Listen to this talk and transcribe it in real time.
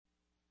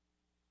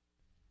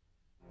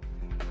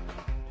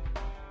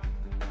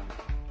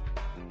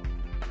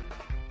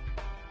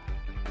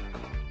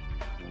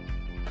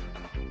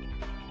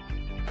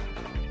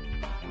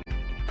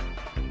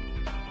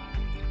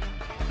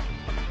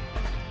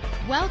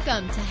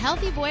Welcome to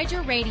Healthy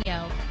Voyager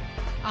Radio.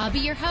 I'll be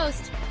your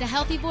host, the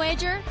Healthy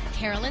Voyager,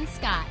 Carolyn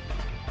Scott.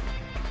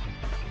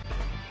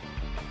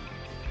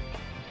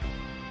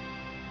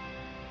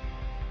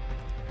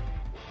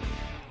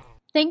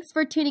 Thanks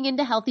for tuning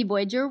into Healthy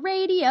Voyager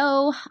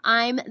Radio.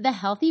 I'm the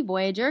Healthy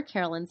Voyager,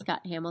 Carolyn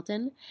Scott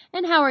Hamilton.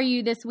 And how are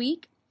you this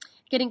week?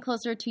 Getting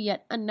closer to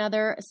yet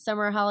another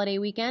summer holiday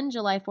weekend.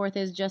 July 4th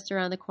is just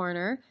around the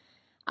corner.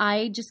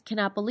 I just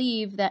cannot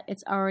believe that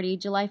it's already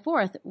July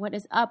 4th. What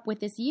is up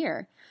with this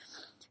year?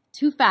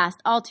 Too fast,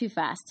 all too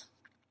fast.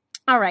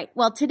 All right,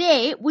 well,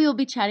 today we will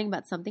be chatting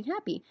about something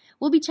happy.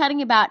 We'll be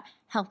chatting about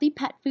healthy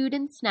pet food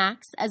and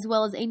snacks, as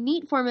well as a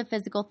neat form of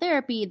physical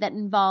therapy that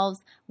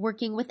involves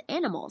working with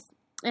animals.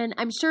 And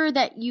I'm sure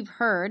that you've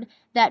heard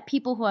that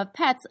people who have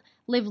pets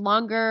live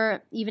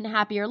longer, even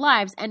happier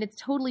lives, and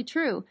it's totally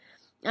true.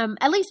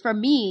 At least for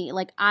me,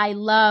 I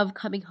love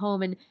coming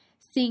home and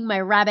seeing my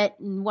rabbit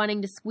and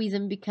wanting to squeeze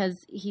him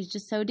because he's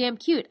just so damn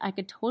cute. I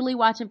could totally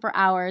watch him for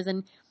hours,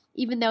 and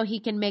even though he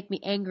can make me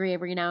angry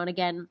every now and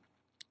again,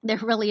 there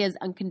really is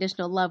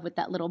unconditional love with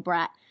that little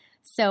brat.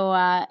 So,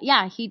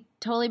 he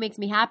totally makes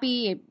me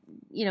happy.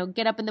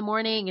 Get up in the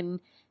morning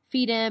and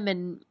feed him,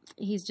 and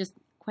he's just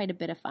quite a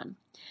bit of fun.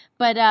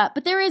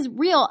 But there is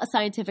real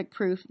scientific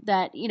proof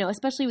that,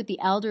 especially with the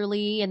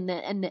elderly and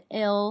the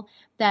ill,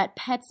 that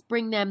pets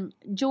bring them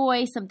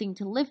joy, something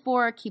to live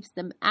for, keeps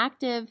them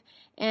active,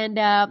 and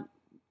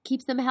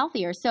keeps them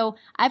healthier. So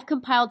I've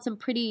compiled some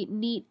pretty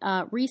neat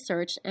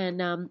research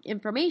and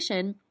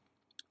information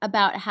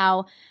about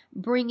how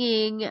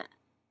bringing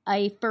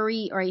a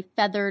furry or a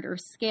feathered or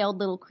scaled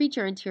little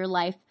creature into your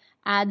life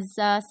adds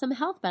some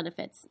health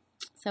benefits.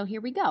 So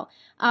here we go.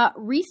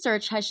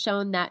 Research has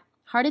shown that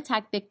heart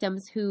attack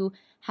victims who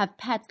have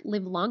pets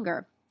live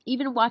longer.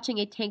 Even watching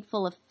a tank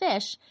full of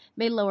fish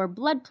may lower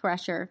blood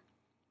pressure,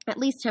 at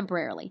least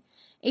temporarily.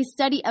 A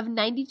study of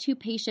 92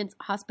 patients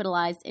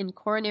hospitalized in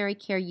coronary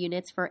care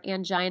units for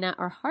angina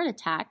or heart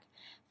attack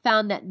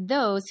found that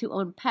those who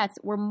owned pets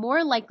were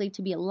more likely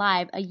to be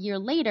alive a year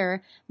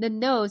later than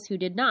those who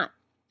did not.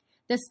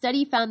 The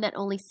study found that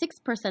only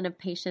 6% of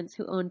patients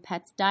who owned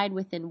pets died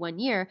within 1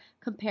 year,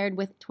 compared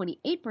with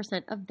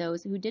 28% of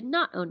those who did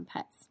not own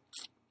pets.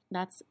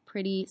 That's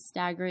pretty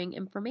staggering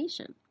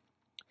information.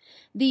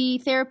 The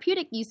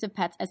therapeutic use of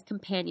pets as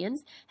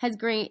companions has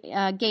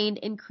gained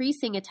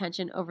increasing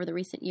attention over the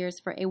recent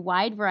years for a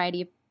wide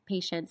variety of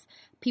patients,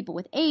 people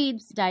with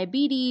AIDS,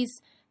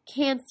 diabetes,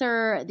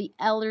 cancer, the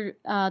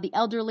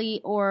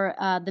elderly, or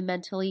the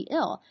mentally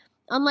ill.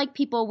 Unlike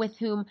people with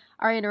whom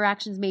our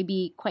interactions may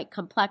be quite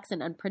complex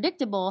and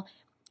unpredictable,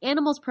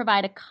 animals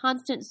provide a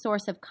constant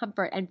source of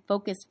comfort and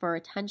focus for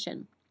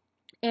attention.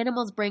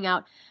 Animals bring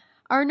out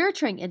our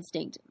nurturing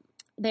instinct.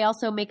 They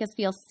also make us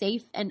feel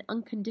safe and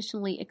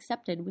unconditionally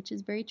accepted, which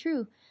is very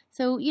true.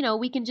 So,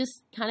 we can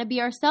just kind of be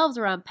ourselves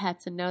around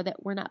pets and know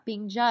that we're not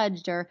being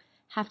judged or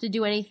have to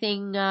do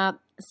anything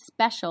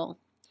special.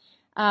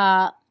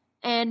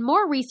 And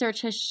more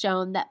research has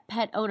shown that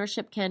pet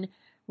ownership can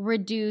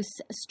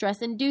reduce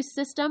stress-induced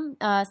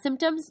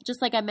symptoms.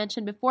 Just like I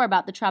mentioned before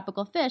about the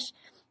tropical fish,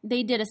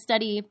 they did a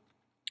study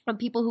on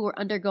people who were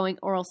undergoing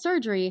oral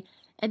surgery,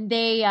 and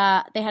they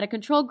had a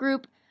control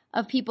group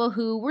of people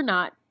who were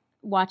not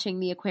watching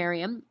the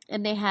aquarium,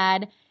 and they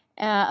had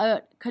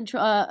a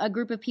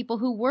group of people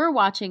who were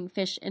watching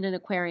fish in an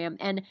aquarium,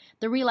 and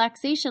the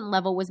relaxation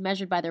level was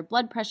measured by their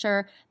blood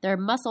pressure, their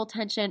muscle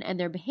tension, and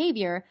their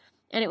behavior,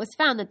 and it was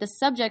found that the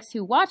subjects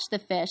who watched the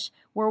fish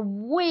were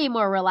way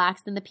more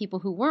relaxed than the people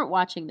who weren't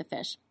watching the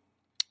fish.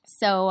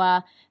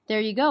 So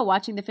there you go.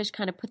 Watching the fish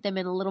kind of put them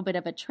in a little bit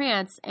of a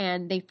trance,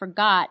 and they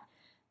forgot,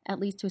 at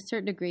least to a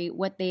certain degree,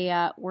 what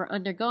they were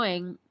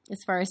undergoing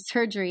as far as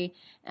surgery,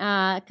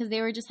 because they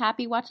were just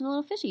happy watching the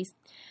little fishies.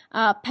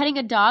 Petting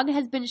a dog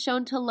has been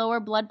shown to lower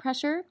blood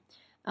pressure.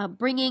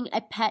 Bringing a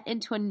pet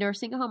into a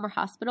nursing home or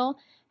hospital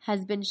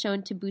has been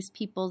shown to boost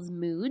people's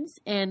moods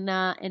and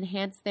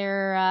enhance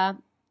their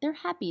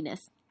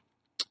happiness.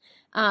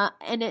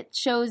 And it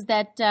shows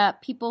that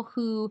people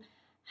who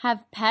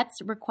have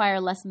pets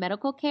require less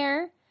medical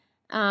care,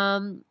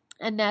 and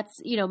that's,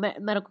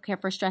 medical care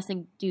for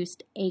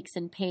stress-induced aches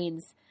and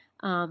pains,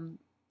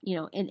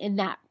 in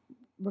that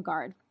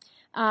regard.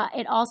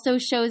 It also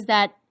shows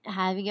that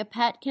having a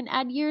pet can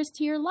add years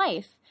to your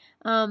life.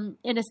 In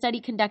a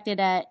study conducted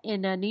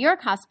in a New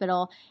York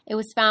hospital, it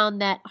was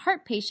found that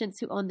heart patients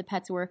who owned the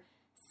pets were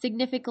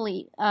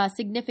significantly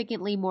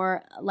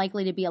more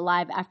likely to be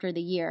alive after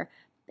the year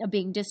of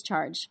being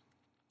discharged.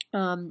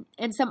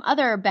 And some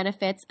other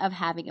benefits of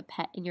having a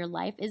pet in your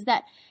life is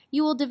that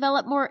you will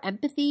develop more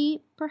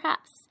empathy,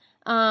 perhaps,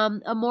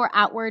 a more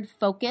outward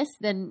focus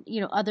than,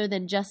 other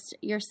than just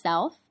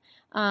yourself.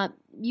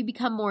 You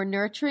become more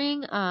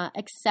nurturing,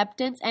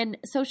 acceptance, and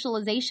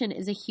socialization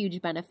is a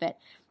huge benefit.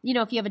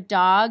 If you have a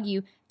dog,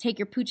 you take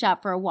your pooch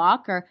out for a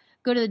walk or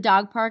go to the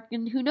dog park,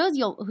 and who knows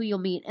who you'll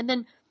meet. And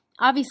then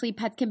obviously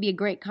pets can be a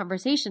great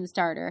conversation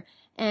starter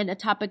and a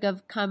topic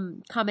of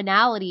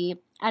commonality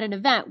at an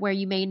event where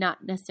you may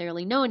not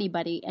necessarily know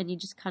anybody and you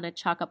just kind of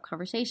chalk up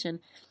conversation.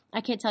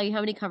 I can't tell you how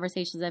many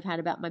conversations I've had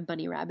about my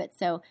bunny rabbit.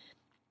 So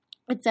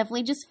it's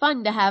definitely just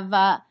fun to have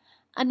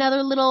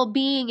another little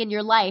being in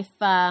your life,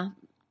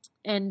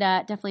 and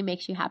definitely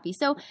makes you happy.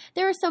 So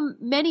there are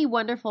many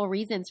wonderful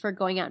reasons for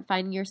going out and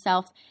finding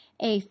yourself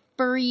a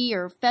furry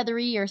or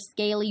feathery or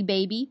scaly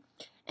baby,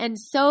 and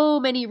so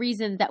many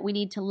reasons that we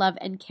need to love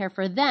and care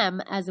for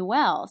them as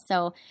well.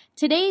 So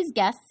today's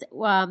guests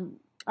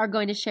are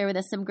going to share with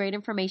us some great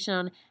information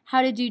on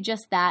how to do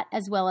just that,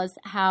 as well as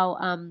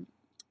how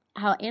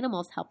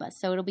animals help us.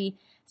 So it'll be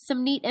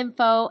some neat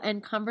info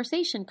and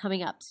conversation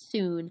coming up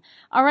soon.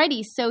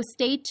 Alrighty, so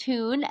stay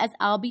tuned as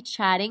I'll be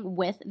chatting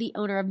with the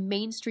owner of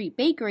Main Street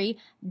Bakery,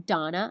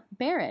 Donna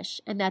Barish.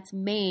 And that's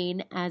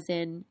Maine as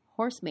in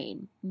horse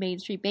mane, Main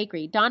Street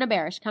Bakery. Donna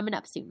Barish coming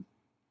up soon.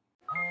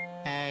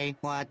 Hey,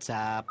 what's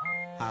up?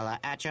 Holla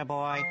at ya,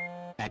 boy.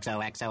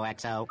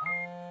 XOXOXO.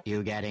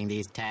 You getting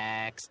these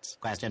texts?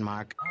 Question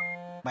mark.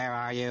 Where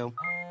are you?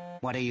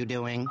 What are you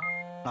doing?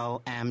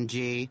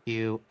 OMG,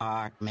 you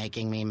are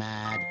making me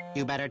mad.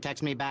 You better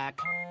text me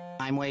back.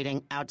 I'm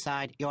waiting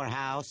outside your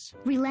house.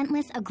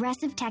 Relentless,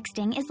 aggressive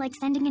texting is like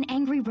sending an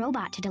angry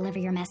robot to deliver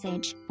your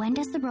message. When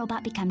does the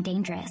robot become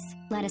dangerous?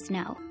 Let us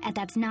know at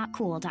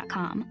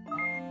that'snotcool.com.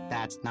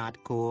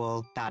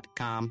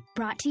 That'snotcool.com.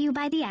 Brought to you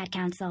by the Ad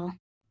Council.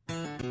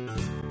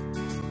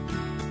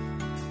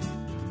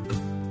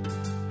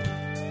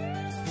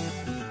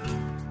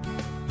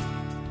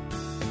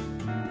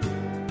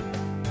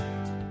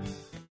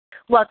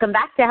 Welcome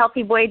back to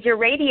Healthy Voyager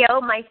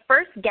Radio. My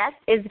first guest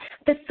is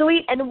the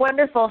sweet and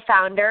wonderful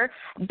founder,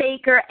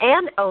 baker,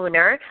 and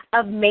owner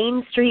of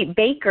Main Street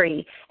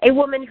Bakery. A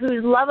woman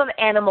whose love of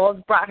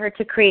animals brought her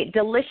to create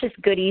delicious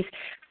goodies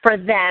for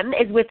them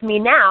is with me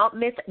now,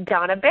 Miss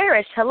Donna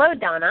Barish. Hello,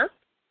 Donna.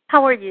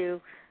 How are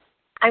you?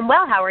 I'm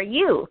well. How are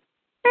you?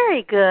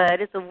 Very good.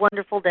 It's a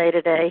wonderful day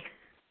today.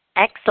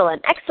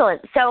 Excellent,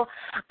 excellent. So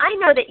I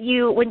know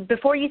that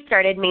before you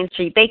started Main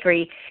Street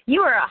Bakery,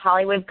 you were a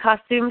Hollywood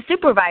costume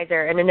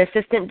supervisor and an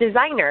assistant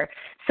designer.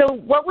 So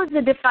what was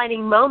the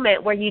defining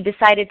moment where you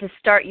decided to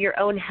start your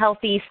own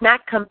healthy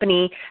snack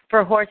company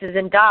for horses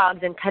and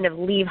dogs and kind of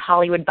leave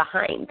Hollywood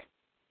behind?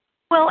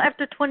 Well,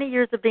 after 20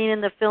 years of being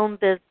in the film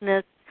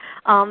business,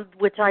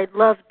 which I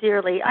love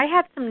dearly, I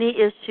had some knee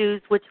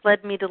issues which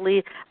led me to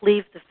leave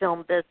the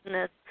film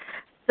business.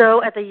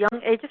 So at the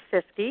young age of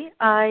 50,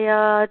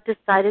 I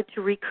decided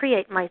to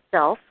recreate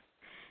myself.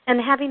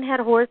 And having had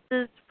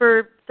horses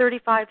for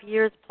 35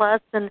 years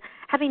plus and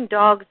having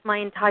dogs my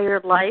entire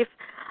life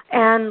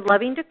and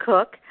loving to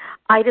cook,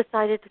 I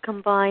decided to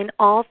combine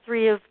all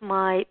three of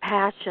my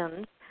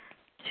passions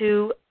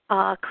to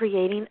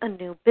creating a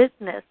new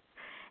business.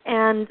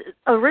 And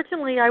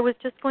originally I was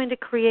just going to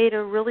create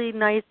a really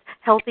nice,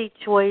 healthy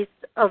choice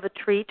of a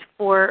treat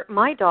for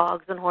my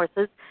dogs and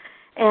horses.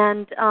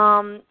 And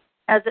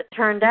as it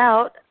turned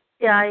out,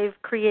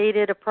 I've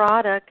created a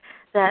product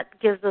that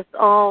gives us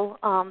all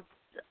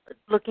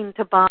looking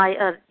to buy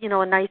a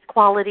nice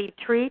quality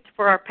treat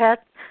for our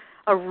pets,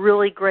 a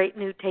really great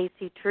new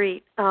tasty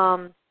treat.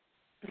 The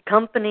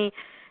company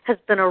has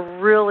been a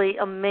really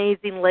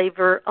amazing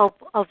labor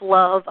of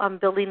love. I'm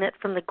building it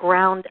from the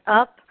ground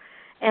up,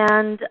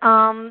 and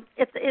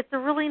it's a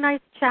really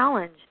nice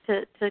challenge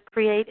to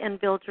create and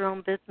build your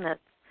own business.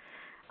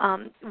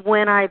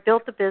 When I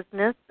built the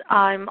business,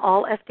 I'm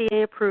all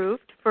FDA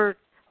approved for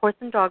horse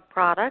and dog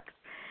products,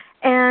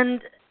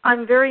 and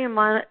I'm very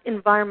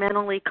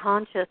environmentally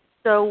conscious.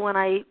 So when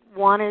I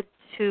wanted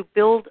to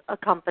build a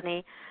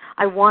company,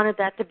 I wanted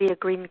that to be a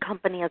green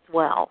company as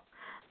well.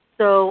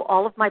 So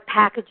all of my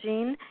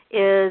packaging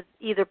is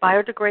either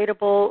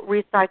biodegradable,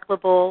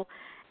 recyclable,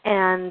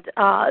 and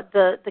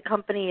the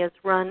company is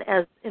run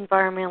as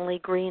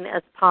environmentally green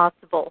as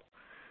possible.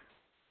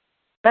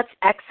 That's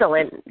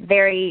excellent.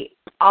 Very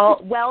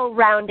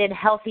well-rounded,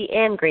 healthy,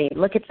 and green.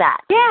 Look at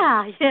that.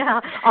 Yeah.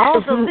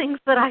 All the things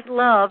that I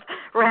love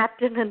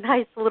wrapped in a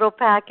nice little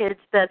package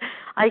that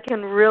I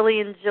can really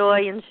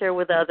enjoy and share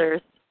with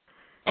others.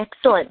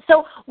 Excellent.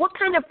 So what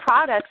kind of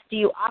products do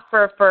you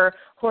offer for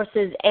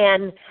horses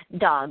and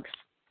dogs?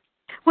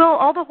 Well,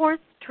 all the horse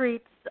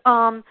treats,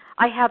 I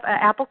have an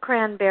apple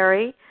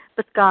cranberry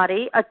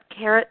biscotti, a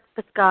carrot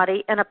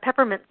biscotti, and a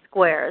peppermint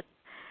squares.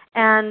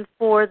 And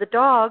for the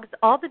dogs,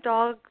 all the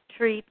dog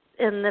treats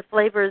and the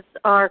flavors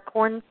are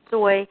corn,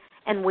 soy,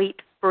 and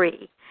wheat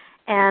free.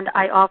 And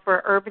I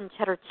offer herb and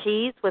cheddar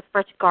cheese with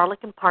fresh garlic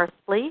and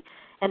parsley,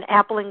 an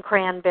apple and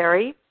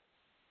cranberry,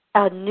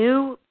 a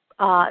new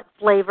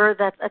flavor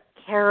that's a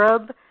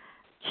carob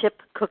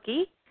chip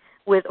cookie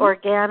with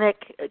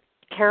organic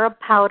carob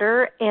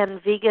powder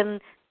and vegan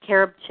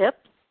carob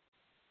chips.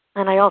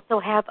 And I also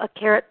have a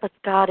carrot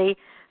biscotti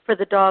for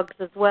the dogs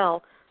as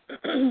well.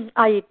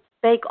 I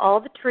bake all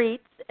the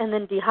treats and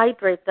then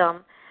dehydrate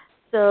them.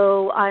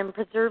 So I'm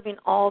preserving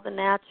all the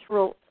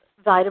natural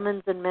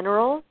vitamins and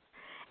minerals.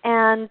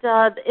 And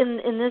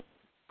in this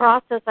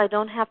process, I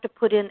don't have to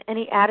put in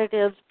any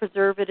additives,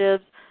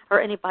 preservatives,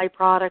 or any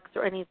byproducts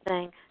or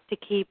anything to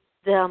keep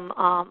them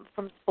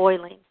from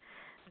spoiling.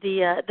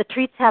 the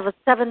treats have a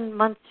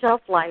 7-month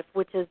shelf life,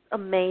 which is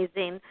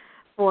amazing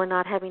for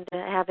not having to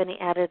have any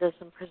additives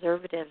and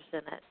preservatives in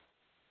it.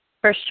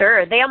 For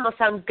sure. They almost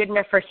sound good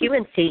enough for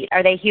humans to eat.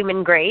 Are they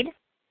human grade?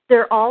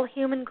 They're all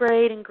human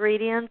grade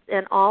ingredients,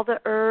 and all the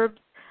herbs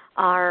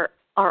are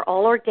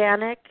all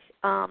organic.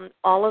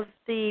 All of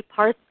the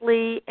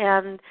parsley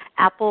and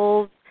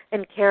apples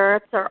and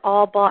carrots are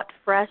all bought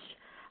fresh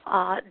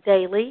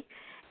daily.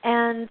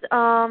 And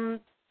I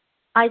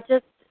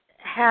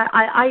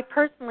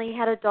personally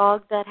had a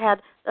dog that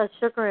had a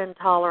sugar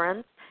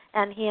intolerance,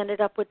 and he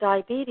ended up with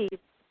diabetes.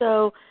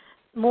 So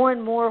more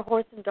and more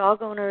horse and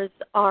dog owners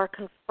are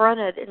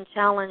confronted and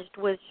challenged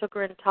with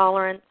sugar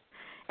intolerance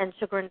and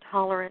sugar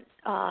intolerant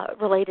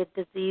related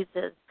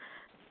diseases.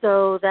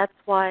 So that's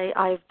why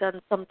I've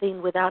done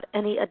something without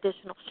any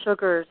additional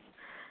sugars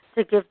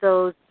to give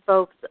those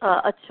folks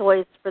a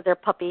choice for their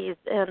puppies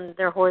and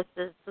their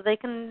horses so they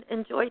can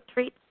enjoy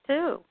treats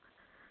too.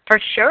 For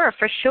sure,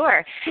 for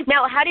sure.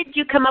 Now, how did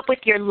you come up with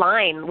your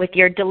line, with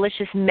your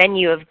delicious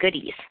menu of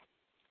goodies?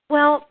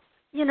 Well,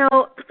 you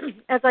know,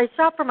 as I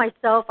shop for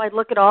myself, I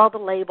look at all the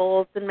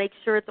labels and make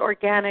sure it's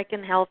organic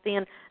and healthy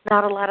and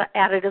not a lot of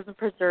additives and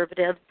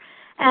preservatives.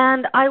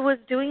 And I was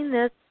doing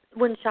this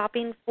when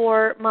shopping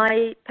for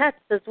my pets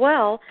as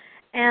well,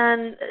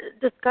 and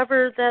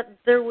discovered that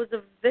there was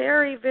a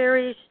very,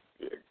 very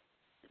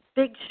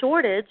big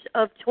shortage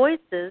of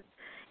choices,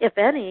 if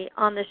any,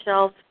 on the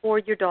shelves for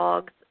your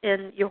dogs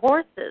and your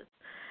horses.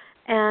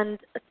 And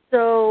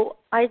so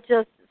I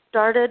just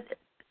started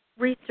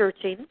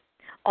researching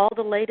all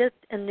the latest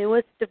and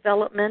newest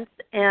developments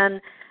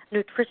and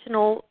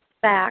nutritional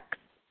facts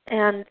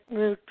and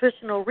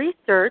nutritional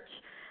research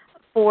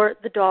for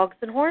the dogs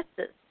and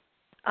horses.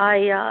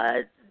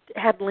 I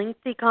had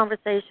lengthy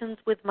conversations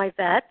with my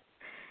vets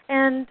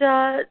and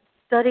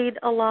studied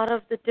a lot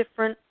of the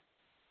different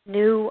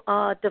new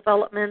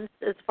developments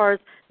as far as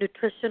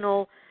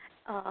nutritional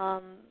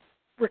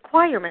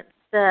requirements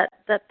that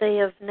they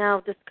have now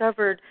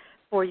discovered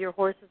for your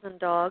horses and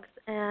dogs,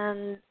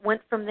 and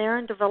went from there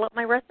and developed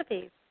my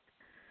recipes.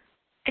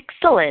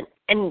 Excellent.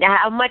 And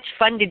how much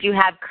fun did you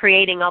have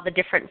creating all the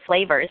different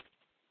flavors?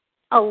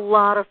 A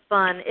lot of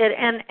fun.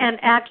 And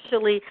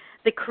actually,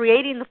 the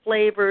creating the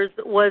flavors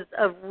was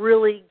a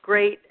really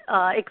great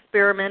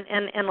experiment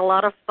and a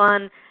lot of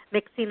fun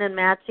mixing and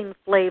matching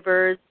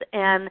flavors.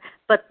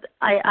 But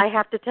I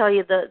have to tell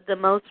you, the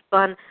most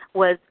fun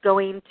was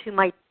going to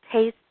my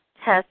taste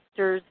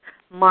testers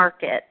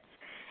market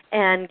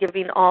and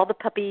giving all the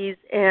puppies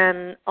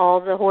and all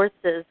the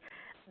horses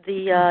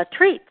the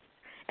treats.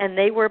 And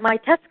they were my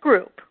test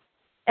group.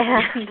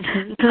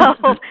 And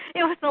so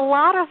it was a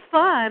lot of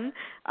fun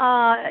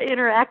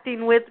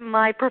interacting with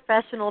my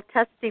professional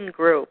testing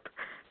group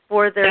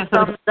for their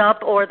thumbs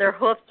up or their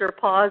hoofs or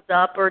paws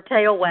up or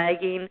tail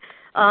wagging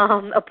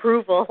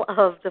approval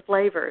of the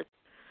flavors.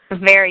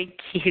 Very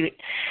cute.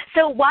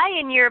 So why,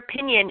 in your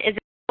opinion, is it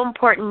so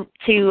important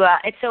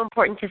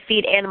to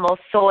feed animals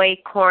soy,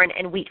 corn,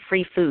 and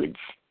wheat-free foods?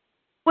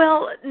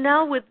 Well,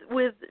 now with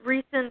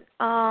recent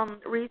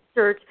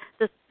research,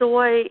 the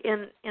soy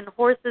in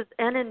horses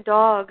and in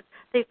dogs,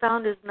 they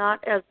found is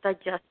not as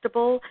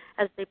digestible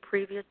as they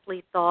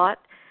previously thought.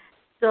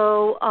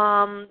 So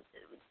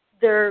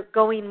they're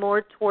going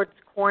more towards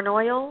corn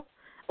oil,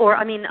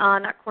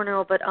 not corn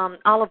oil, but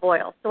olive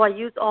oil. So I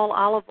use all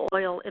olive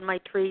oil in my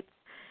treats,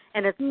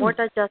 and it's more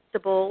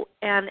digestible,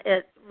 and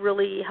it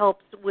really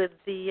helps with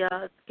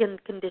the skin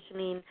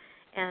conditioning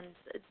and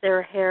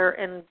their hair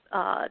and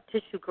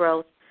tissue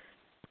growth.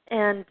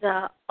 And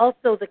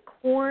also the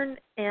corn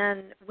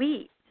and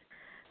wheat,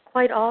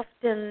 quite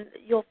often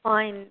you'll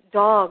find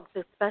dogs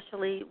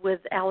especially with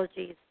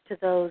allergies to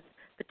those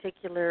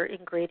particular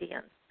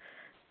ingredients.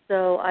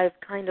 So I've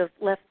kind of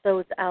left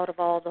those out of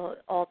all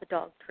the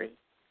dog treats.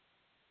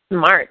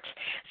 Smart.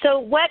 So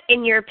what,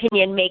 in your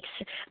opinion, makes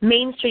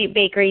Main Street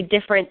Bakery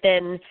different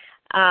than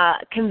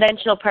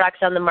conventional products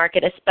on the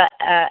market,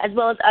 as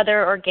well as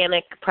other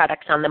organic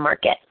products on the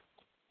market?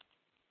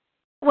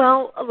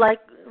 Well, like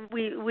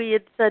we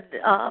had said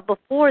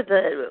before,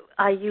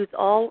 I use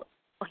all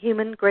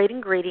human-grade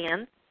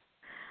ingredients.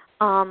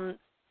 All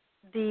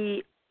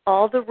the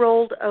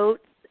rolled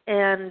oats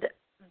and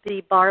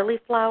the barley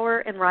flour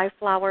and rye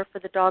flour for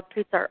the dog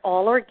treats are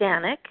all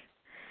organic.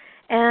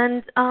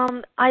 And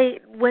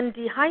when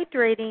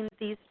dehydrating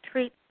these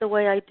treats the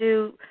way I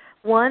do,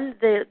 one,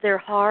 they're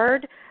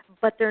hard,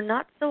 but they're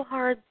not so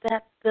hard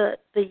that the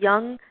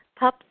young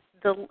pups,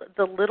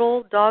 the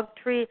little dog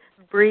tree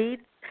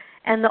breeds,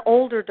 and the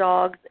older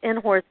dogs and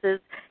horses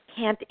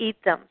can't eat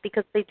them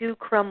because they do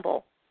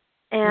crumble.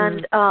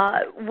 And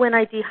when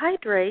I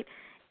dehydrate,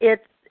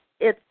 it's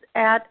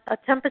at a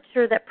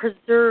temperature that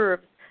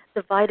preserves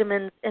the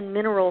vitamins and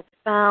minerals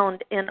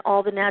found in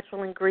all the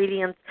natural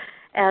ingredients,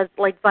 as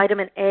like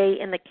vitamin A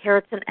in the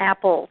carrots and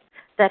apples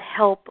that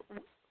help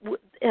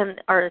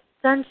and are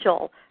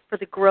essential for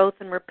the growth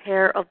and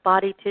repair of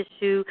body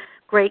tissue,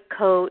 great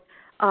coat.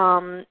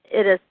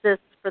 It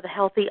assists for the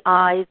healthy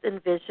eyes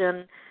and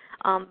vision.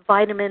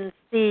 vitamin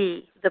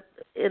C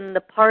in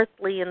the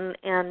parsley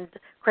and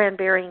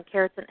cranberry and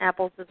carrots and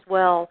apples as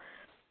well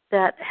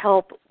that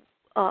help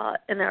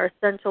and are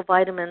essential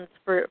vitamins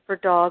for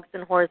dogs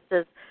and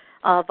horses.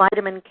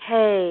 Vitamin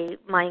K,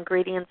 my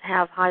ingredients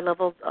have high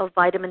levels of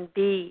vitamin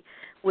B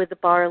with the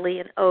barley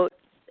and oats,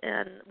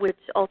 and which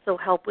also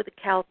help with the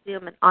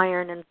calcium and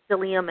iron and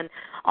psyllium and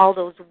all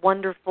those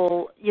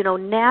wonderful,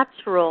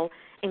 natural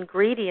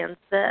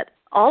ingredients that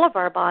all of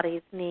our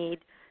bodies need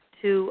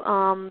to,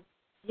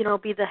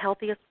 be the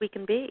healthiest we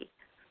can be.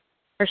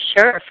 For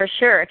sure, for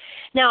sure.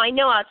 Now, I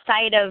know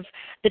outside of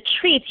the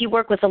treats, you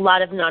work with a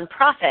lot of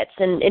nonprofits.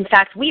 And in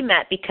fact, we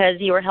met because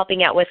you were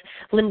helping out with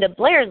Linda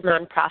Blair's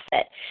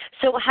nonprofit.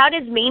 So how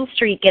does Main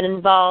Street get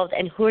involved,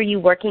 and who are you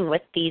working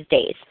with these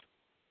days?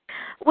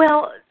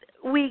 Well,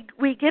 we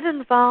get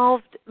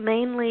involved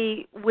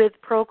mainly with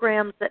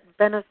programs that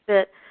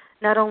benefit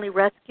not only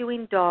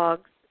rescuing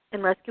dogs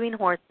and rescuing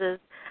horses,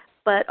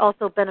 but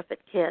also benefit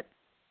kids.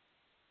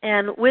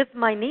 And with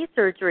my knee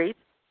surgeries,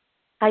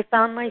 I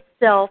found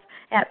myself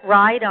at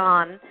Ride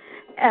On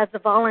as a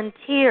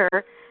volunteer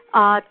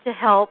to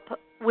help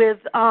with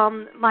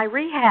my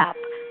rehab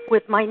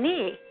with my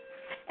knee.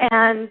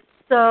 And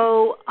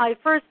so I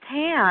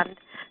firsthand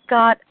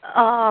got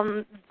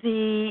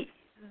the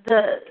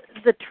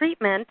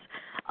treatment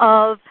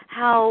of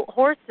how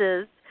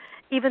horses,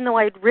 even though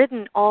I'd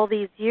ridden all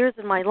these years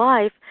in my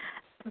life,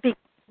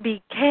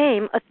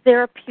 became a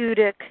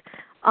therapeutic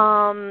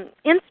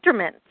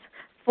instrument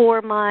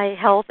for my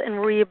health and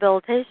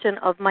rehabilitation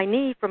of my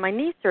knee from my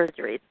knee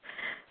surgeries.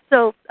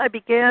 So I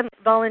began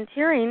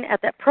volunteering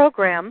at that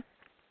program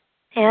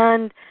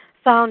and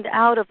found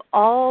out of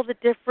all the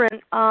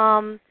different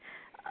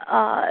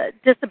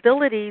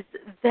disabilities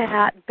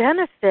that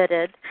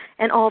benefited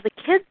and all the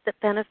kids that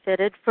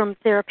benefited from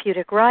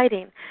therapeutic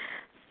riding.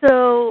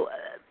 So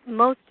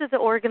most of the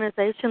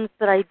organizations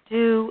that I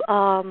do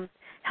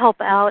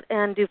help out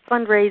and do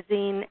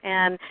fundraising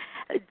and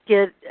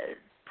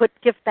put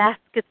gift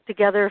baskets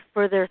together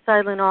for their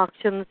silent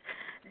auctions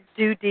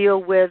do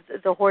deal with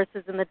the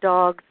horses and the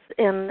dogs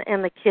and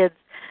the kids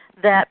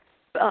that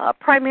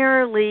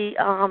primarily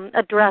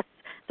address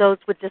those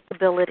with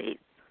disabilities.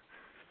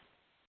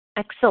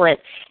 Excellent.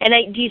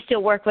 And do you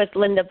still work with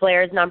Linda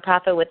Blair's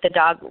nonprofit with the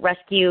dog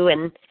rescue?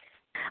 And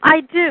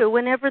I do.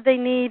 Whenever they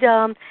need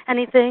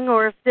anything,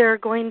 or if they're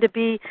going to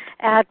be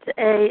at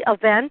a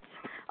event,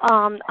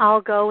 I'll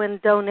go and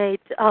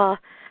donate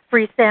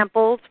free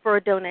samples for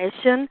a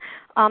donation.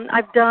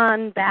 I've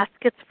done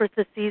baskets for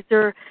the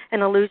Caesar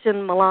and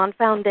Illusion Milan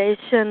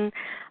Foundation.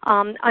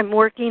 I'm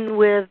working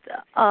with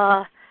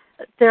a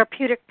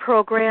therapeutic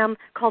program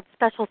called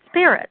Special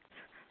Spirits.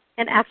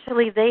 And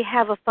actually, they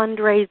have a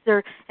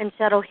fundraiser in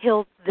Shadow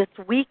Hills this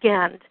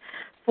weekend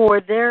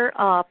for their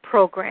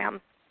program.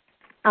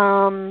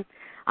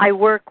 I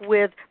work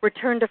with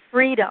Return to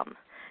Freedom.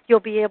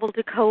 You'll be able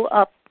to go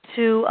up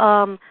to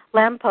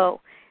Lampo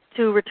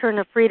to Return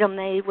to Freedom.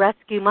 They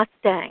rescue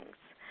Mustangs.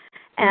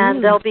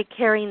 And they'll be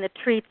carrying the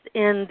treats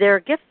in their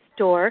gift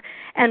store.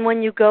 And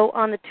when you go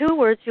on the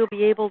tours, you'll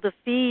be able to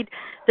feed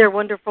their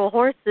wonderful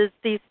horses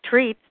these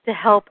treats to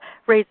help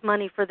raise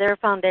money for their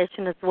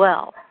foundation as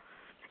well.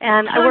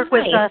 And I work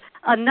with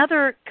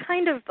another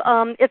kind of,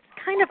 it's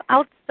kind of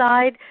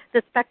outside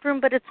the spectrum,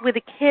 but it's with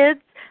the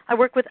kids. I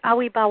work with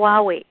Owie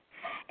Bowowie,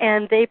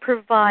 and they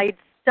provide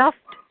stuffed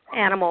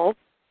animals,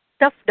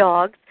 stuffed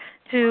dogs,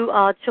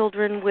 to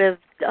children with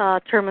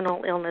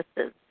terminal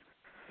illnesses.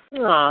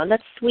 Oh,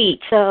 that's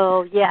sweet.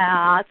 So,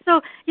 yeah.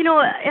 So,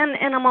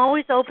 and I'm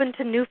always open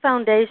to new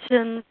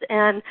foundations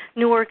and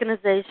new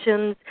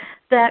organizations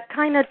that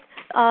kind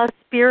of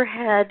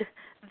spearhead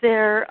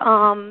their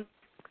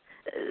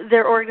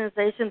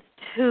organizations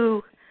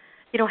to,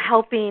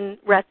 helping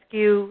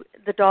rescue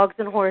the dogs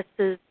and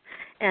horses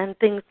and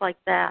things like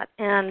that.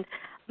 And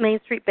Main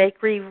Street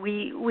Bakery,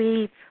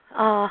 we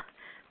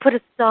put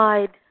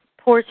aside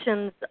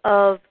portions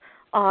of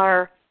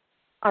our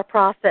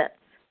profits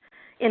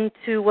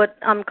into what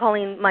I'm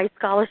calling my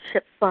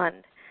scholarship fund.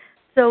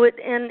 So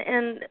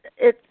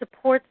it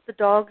supports the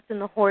dogs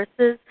and the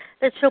horses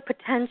that show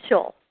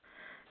potential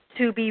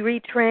to be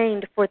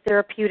retrained for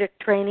therapeutic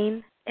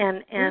training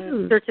and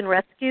search and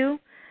rescue.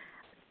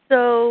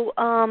 So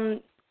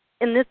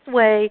in this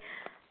way,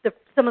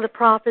 some of the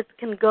profits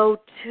can go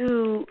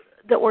to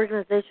the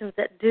organizations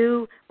that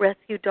do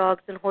rescue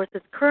dogs and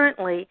horses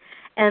currently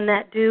and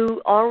that do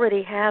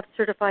already have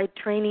certified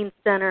training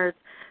centers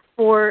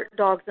for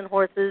dogs and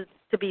horses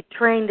to be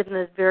trained in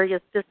the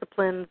various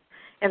disciplines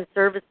and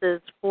services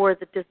for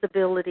the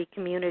disability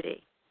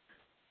community.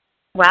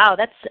 Wow,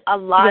 that's a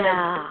lot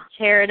of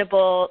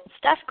charitable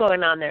stuff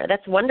going on there.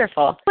 That's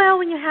wonderful. Well,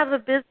 when you have a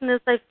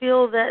business, I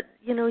feel that,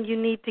 you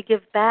need to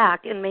give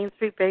back. In Main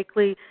Street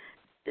Bakery,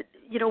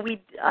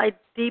 I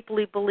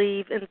deeply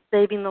believe in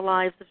saving the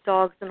lives of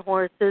dogs and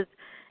horses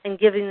and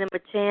giving them a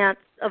chance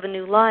of a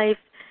new life,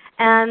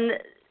 and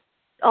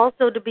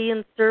also to be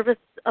in service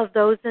of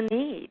those in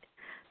need.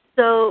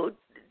 So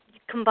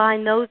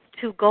combine those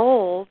two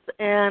goals,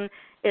 and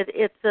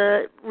it's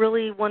a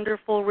really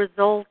wonderful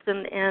result,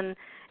 and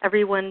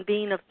everyone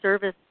being of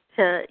service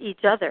to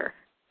each other.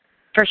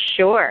 For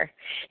sure.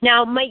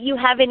 Now, might you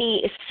have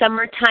any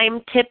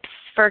summertime tips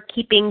for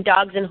keeping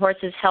dogs and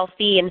horses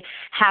healthy and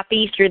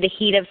happy through the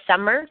heat of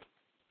summer?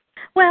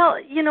 Well,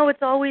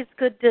 it's always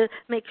good to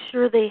make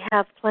sure they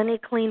have plenty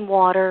of clean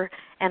water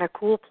and a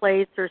cool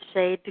place or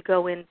shade to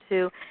go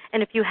into.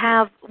 And if you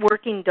have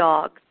working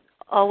dogs,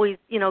 always,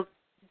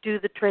 do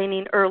the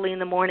training early in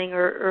the morning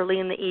or early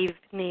in the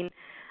evening,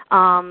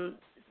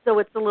 so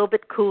it's a little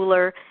bit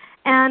cooler.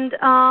 And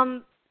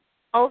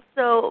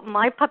also,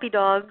 my puppy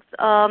dogs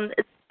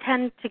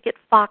tend to get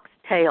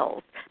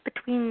foxtails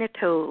between the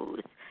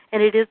toes,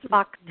 and it is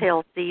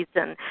foxtail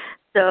season.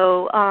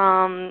 So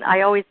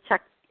I always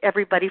check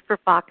everybody for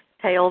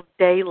foxtails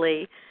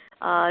daily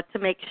to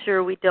make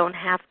sure we don't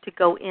have to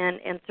go in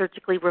and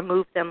surgically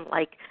remove them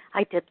like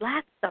I did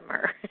last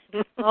summer.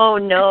 Oh,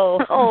 no.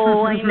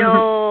 Oh, I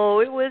know.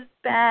 It was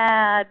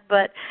bad.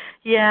 But,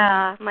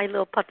 yeah, my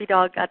little puppy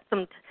dog got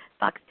some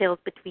foxtails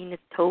between his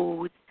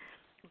toes.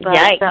 But,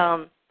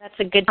 yikes. That's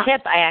a good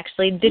tip. I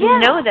actually didn't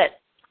know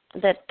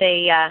that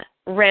they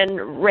ran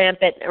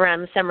rampant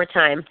around the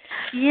summertime.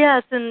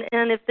 Yes, and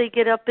if they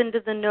get up into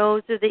the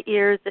nose or the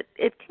ears,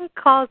 it can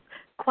cause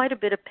quite a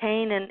bit of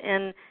pain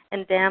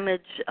and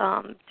damage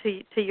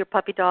to your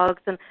puppy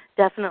dogs, and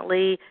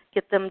definitely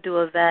get them to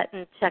a vet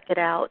and check it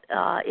out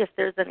if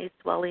there's any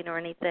swelling or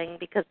anything,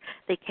 because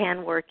they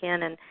can work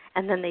in,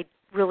 and then they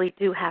really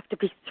do have to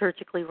be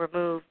surgically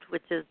removed,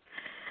 which is,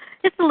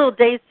 it's a little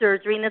day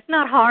surgery, and it's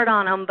not hard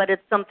on them, but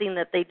it's something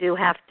that they do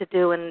have to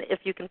do, and if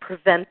you can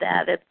prevent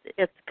that,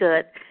 it's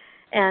good.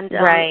 And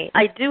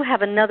I do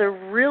have another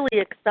really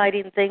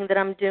exciting thing that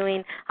I'm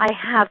doing. I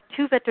have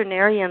 2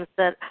 veterinarians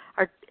that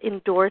are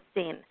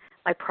endorsing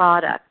my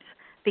product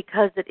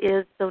because it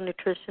is so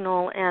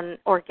nutritional and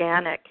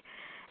organic.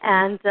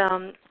 And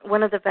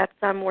one of the vets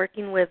I'm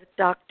working with,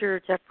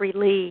 Dr. Jeffrey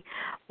Lee,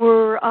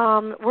 we're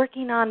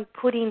working on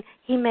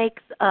he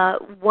makes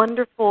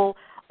wonderful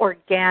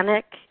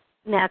organic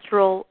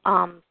natural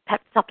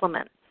pet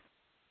supplements.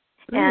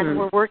 And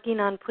we're working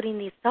on putting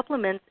these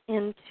supplements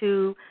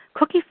into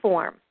cookie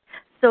form.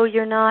 So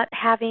you're not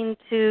having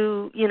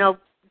to,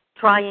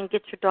 try and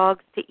get your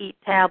dogs to eat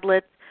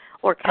tablets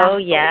or capsules. Oh,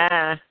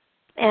 yeah.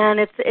 And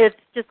it's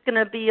just going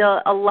to be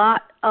a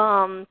lot,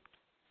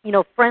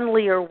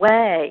 friendlier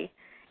way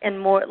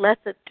and less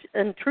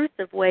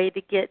intrusive way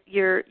to get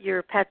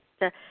your pets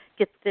to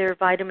get their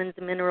vitamins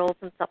and minerals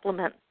and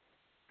supplements.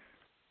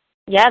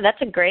 Yeah,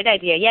 that's a great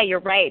idea. Yeah, you're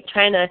right.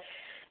 Trying to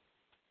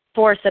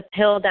force a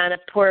pill down a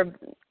poor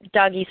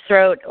doggy's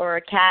throat or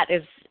a cat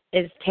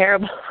is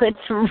terrible.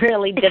 It's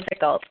really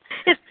difficult.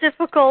 It's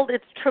difficult.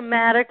 It's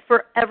traumatic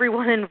for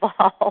everyone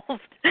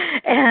involved.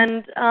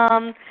 And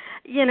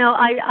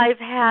I've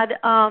had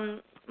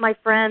my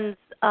friends.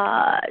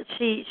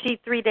 She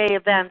 3-day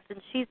events,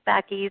 and she's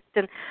back east,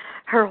 and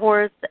her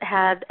horse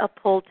had a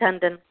pulled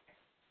tendon,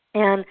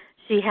 and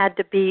she had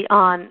to be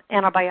on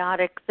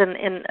antibiotics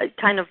and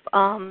kind of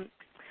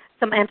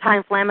some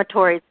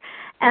anti-inflammatories.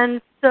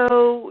 And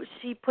so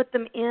she put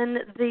them in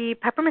the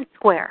peppermint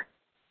square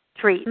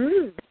treat.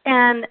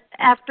 And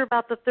after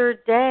about the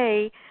 3rd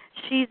day,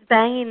 she's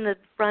banging the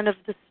front of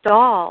the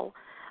stall,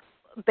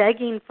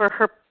 begging for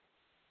her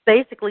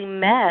basically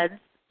meds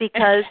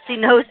because she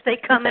knows they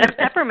come in a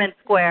peppermint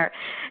square.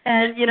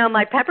 And,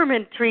 my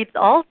peppermint treats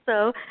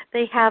also,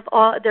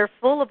 they're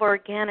full of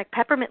organic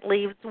peppermint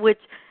leaves, which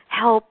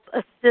help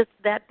assist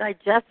that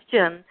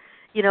digestion.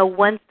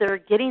 Once they're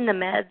getting the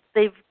meds,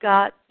 they've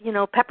got,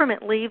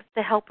 peppermint leaves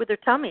to help with their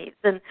tummies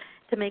and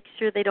to make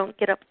sure they don't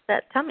get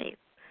upset tummies.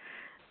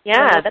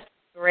 Yeah, that's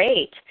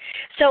great.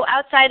 So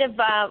outside of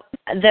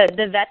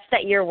the vets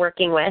that you're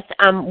working with,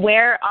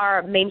 where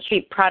are Main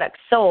Street products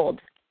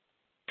sold?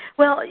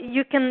 Well,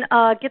 you can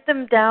get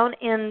them down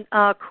in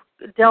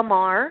Del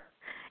Mar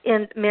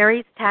in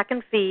Mary's Tack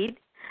and Feed.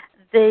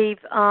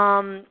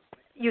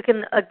 You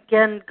can,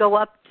 again, go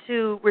up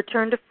to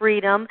Return to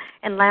Freedom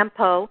and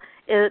Lampo.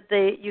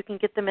 You can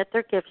get them at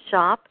their gift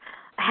shop.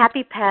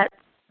 Happy Pets,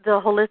 the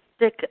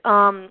holistic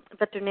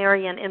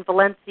veterinarian in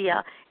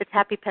Valencia. It's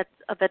Happy Pets,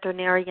 a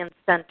veterinarian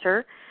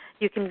center.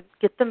 You can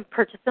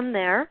purchase them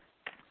there.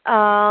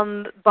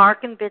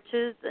 Bark and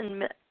Bitches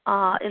in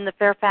the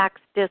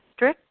Fairfax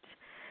district.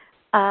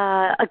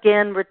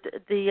 Again,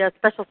 the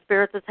Special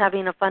Spirits is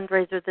having a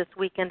fundraiser this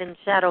weekend in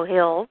Shadow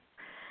Hills.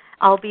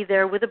 I'll be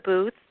there with a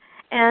booth.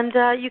 And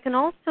you can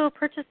also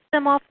purchase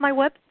them off my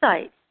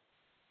website.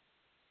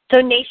 So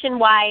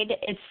nationwide,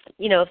 it's,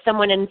 if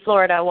someone in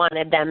Florida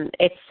wanted them,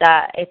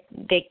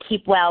 they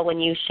keep well when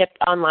you ship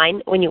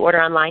online, when you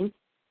order online?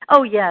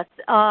 Oh, yes.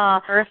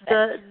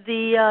 Perfect.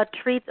 The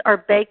treats are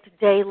baked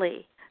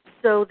daily.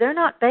 So they're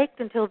not baked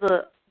until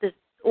the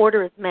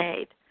order is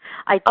made.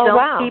 I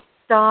don't keep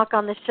stock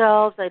on the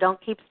shelves. I don't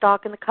keep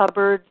stock in the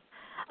cupboards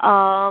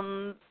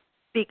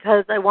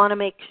because I want to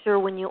make sure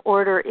when you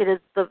order it is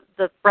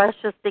the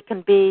freshest it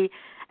can be,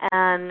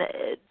 and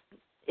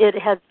it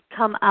has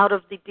come out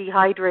of the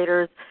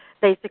dehydrators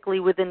basically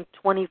within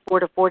 24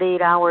 to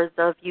 48 hours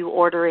of you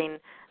ordering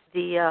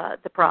the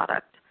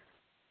product.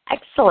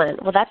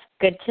 Excellent. Well, that's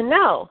good to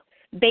know.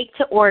 Bake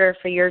to order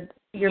for your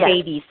Yes.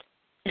 babies.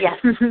 Yes.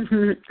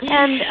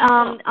 And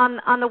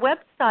on the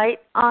website,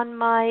 on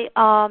my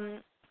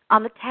on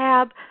the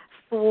tab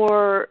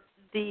for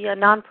the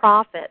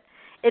nonprofit,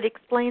 it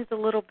explains a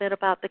little bit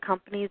about the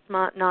company's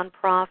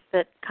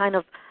nonprofit kind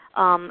of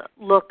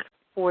look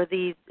for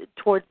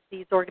towards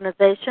these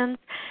organizations.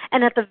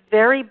 And at the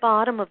very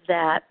bottom of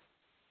that,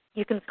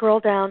 you can scroll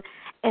down,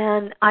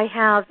 and I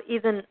have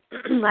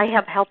I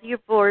have Healthy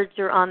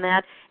Voyager on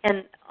that,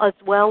 and as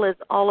well as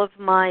all of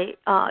my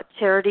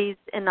charities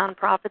and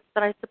nonprofits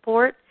that I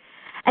support.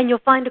 And you'll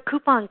find a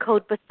coupon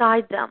code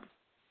beside them.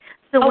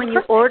 So when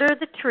perfect. you order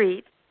the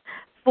treats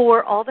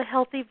for all the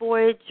Healthy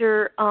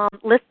Voyager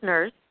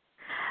listeners,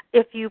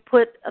 if you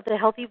put the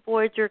Healthy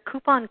Voyager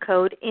coupon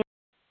code in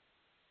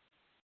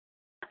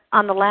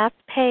on the last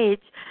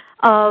page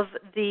of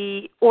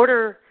the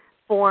order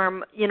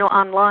form,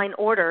 online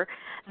order,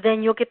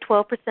 then you'll get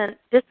 12%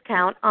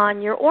 discount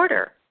on your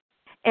order.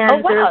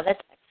 And wow,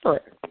 that's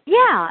excellent.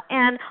 Yeah,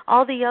 and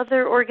all the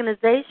other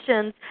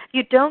organizations,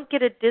 you don't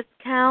get a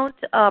discount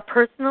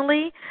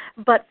personally,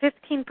 but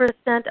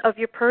 15% of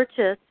your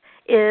purchase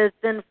is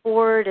then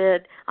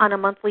forwarded on a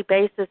monthly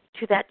basis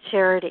to that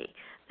charity.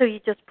 So you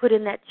just put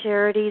in that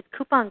charity's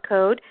coupon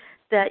code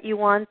that you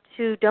want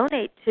to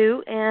donate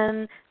to,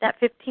 and that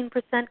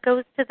 15%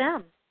 goes to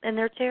them and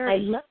their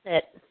charity.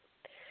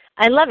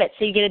 I love it.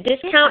 So you get a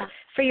discount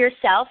for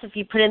yourself if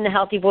you put in the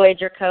Healthy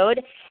Voyager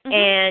code,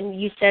 and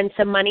you send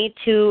some money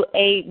to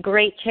a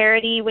great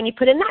charity when you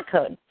put in that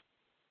code.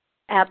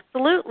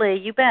 Absolutely,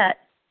 you bet.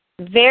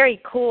 Very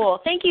cool.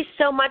 Thank you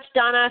so much,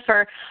 Donna,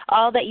 for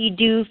all that you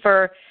do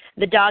for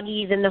the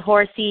doggies and the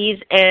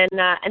horsies and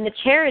the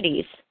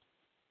charities.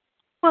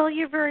 Well,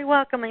 you're very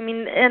welcome. I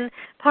mean, and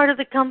part of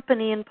the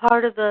company and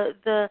part of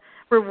the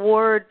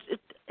reward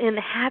in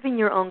having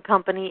your own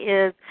company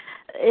is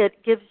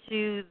it gives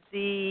you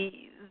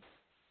the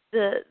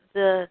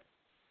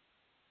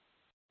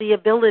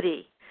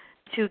ability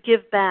to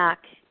give back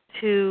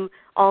to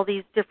all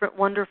these different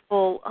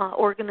wonderful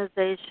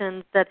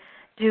organizations that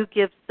do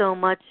give so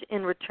much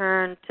in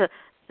return to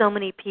so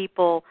many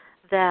people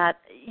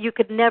that you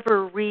could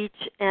never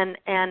reach and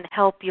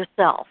help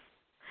yourself.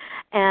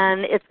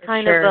 And it's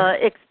kind of an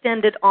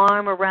extended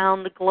arm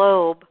around the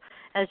globe,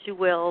 as you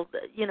will,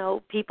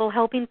 people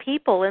helping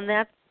people, and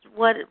that's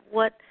what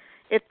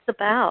it's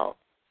about.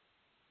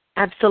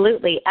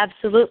 Absolutely,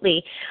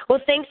 absolutely. Well,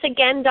 thanks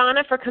again,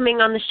 Donna, for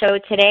coming on the show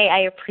today.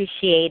 I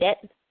appreciate it.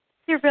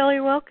 You're very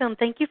welcome.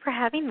 Thank you for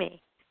having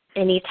me.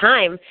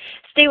 Anytime.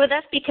 Stay with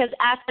us because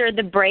after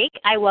the break,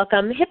 I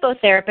welcome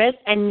hippotherapist,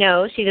 and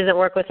no, she doesn't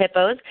work with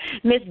hippos,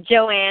 Miss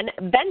Joanne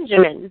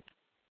Benjamin.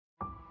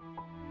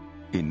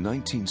 In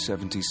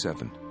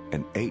 1977,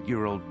 an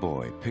 8-year-old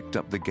boy picked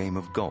up the game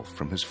of golf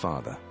from his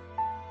father.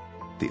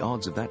 The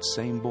odds of that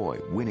same boy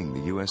winning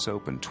the U.S.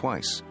 Open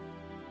twice,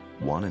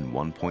 1 in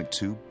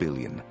 1.2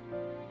 billion.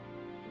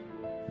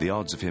 The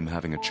odds of him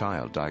having a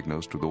child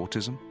diagnosed with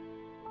autism,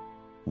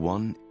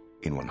 1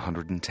 in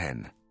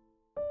 110.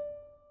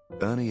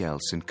 Ernie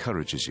Els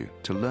encourages you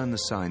to learn the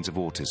signs of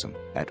autism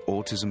at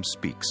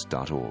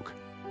autismspeaks.org.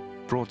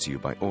 Brought to you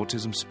by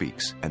Autism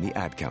Speaks and the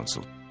Ad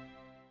Council.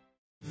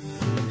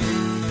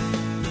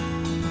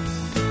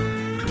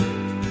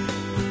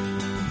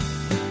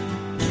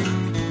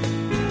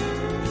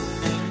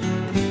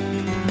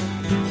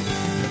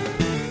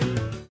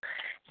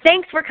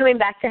 Thanks for coming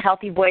back to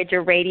Healthy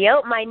Voyager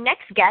Radio. My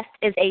next guest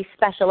is a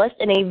specialist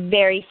in a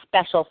very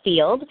special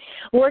field.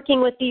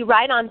 Working with the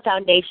Right On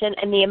Foundation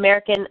and the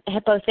American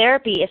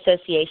Hippotherapy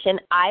Association,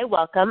 I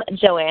welcome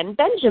Joanne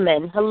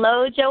Benjamin.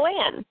 Hello,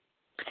 Joanne.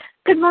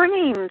 Good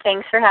morning.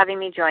 Thanks for having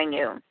me join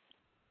you.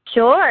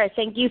 Sure.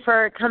 Thank you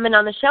for coming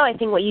on the show. I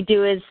think what you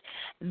do is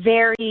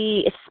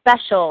very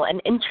special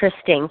and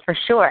interesting for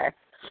sure.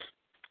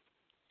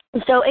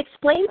 So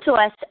explain to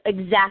us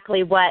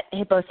exactly what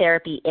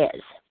hippotherapy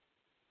is.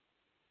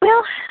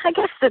 Well, I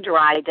guess the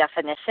dry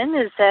definition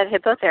is that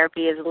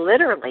hippotherapy is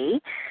literally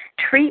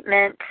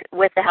treatment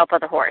with the help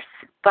of the horse.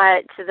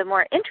 But the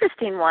more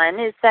interesting one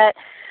is that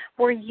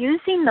we're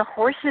using the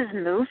horse's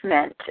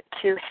movement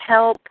to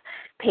help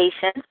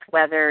patients,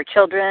 whether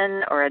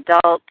children or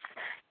adults,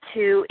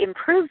 to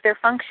improve their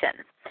function.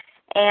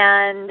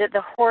 And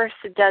the horse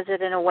does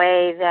it in a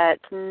way that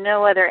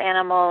no other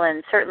animal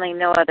and certainly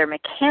no other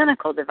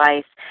mechanical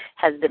device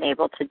has been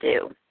able to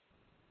do.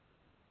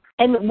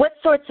 And what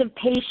sorts of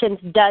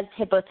patients does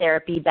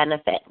hippotherapy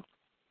benefit?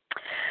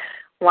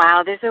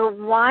 Wow, there's a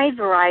wide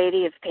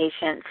variety of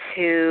patients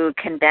who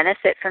can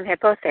benefit from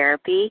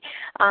hippotherapy.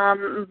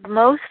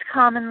 Most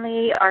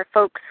commonly are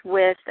folks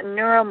with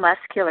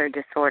neuromuscular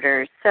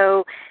disorders.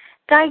 So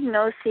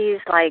diagnoses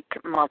like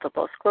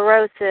multiple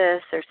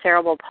sclerosis or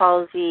cerebral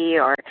palsy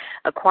or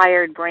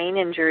acquired brain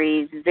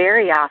injuries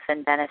very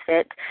often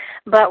benefit,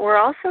 but we're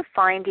also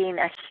finding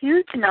a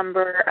huge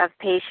number of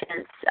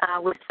patients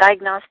with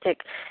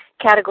diagnostic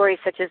categories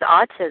such as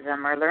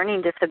autism or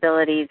learning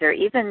disabilities or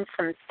even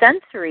some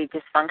sensory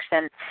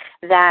dysfunction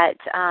that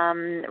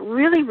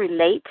really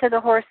relate to the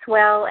horse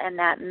well, and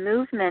that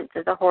movement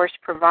that the horse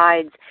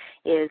provides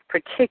is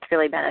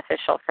particularly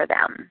beneficial for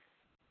them.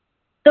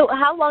 So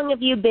how long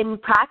have you been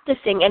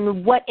practicing,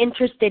 and what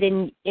interested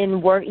in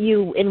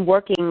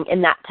working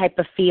in that type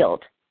of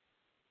field?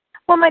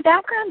 Well, my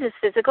background is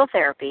physical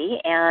therapy,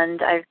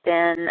 and I've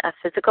been a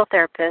physical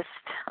therapist.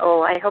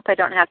 Oh, I hope I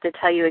don't have to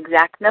tell you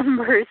exact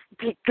numbers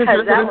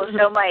because that will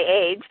show my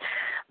age,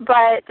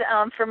 but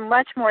for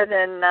much more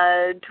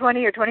than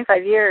 20 or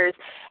 25 years.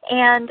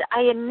 And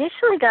I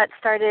initially got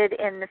started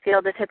in the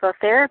field of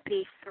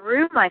hippotherapy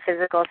through my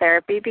physical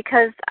therapy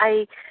because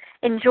I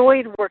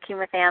enjoyed working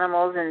with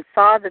animals and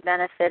saw the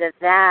benefit of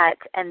that,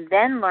 and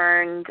then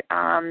learned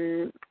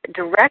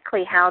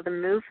directly how the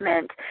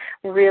movement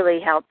really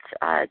helped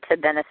to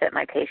benefit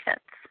my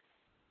patients.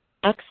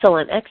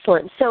 Excellent,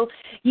 excellent. So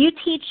you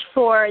teach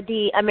for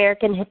the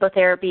American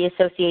Hippotherapy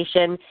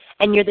Association,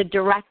 and you're the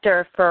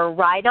director for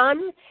Ride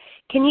On.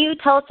 Can you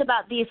tell us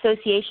about the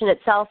association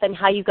itself and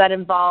how you got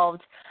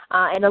involved,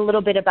 and a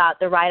little bit about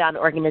the Ride On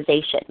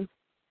organization?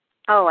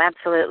 Oh,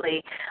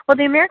 absolutely. Well,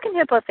 the American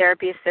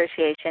Hippotherapy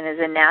Association is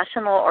a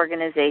national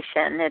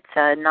organization. It's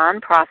a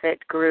nonprofit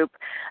group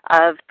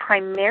of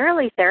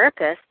primarily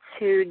therapists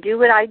who do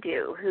what I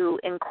do, who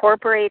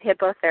incorporate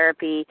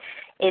hippotherapy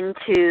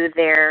into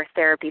their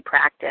therapy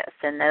practice.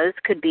 And those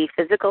could be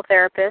physical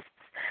therapists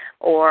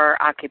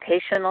or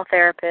occupational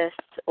therapists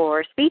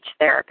or speech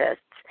therapists.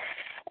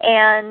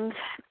 And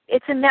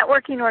it's a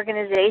networking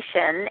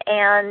organization,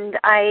 and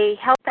I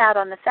help out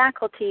on the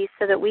faculty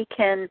so that we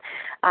can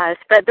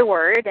spread the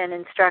word and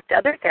instruct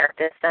other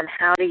therapists on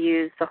how to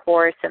use the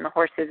horse and the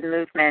horse's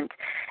movement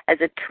as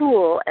a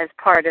tool as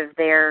part of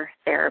their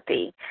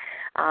therapy.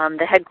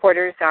 The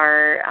headquarters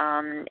are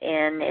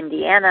in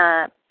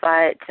Indiana,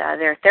 but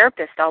there are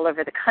therapists all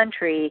over the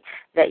country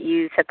that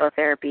use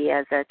hippotherapy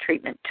as a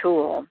treatment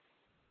tool.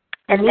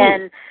 And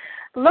then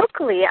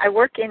locally, I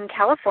work in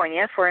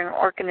California for an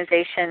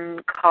organization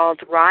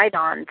called Ride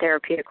On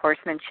Therapeutic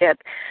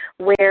Horsemanship,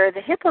 where the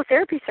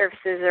hippotherapy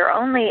services are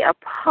only a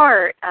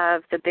part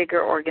of the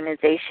bigger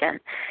organization.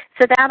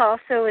 So that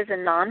also is a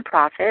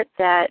nonprofit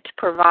that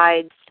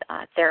provides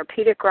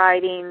therapeutic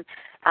riding,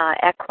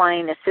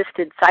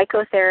 equine-assisted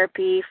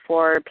psychotherapy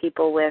for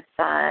people with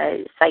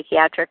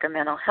psychiatric or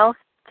mental health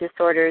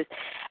disorders,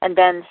 and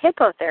then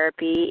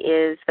hippotherapy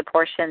is the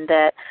portion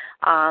that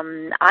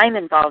I'm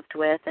involved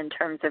with in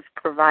terms of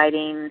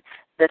providing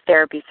the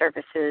therapy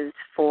services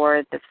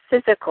for the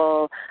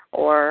physical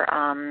or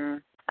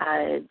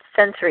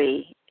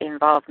sensory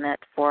involvement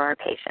for our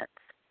patients.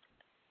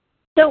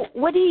 So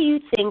what do you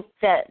think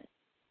that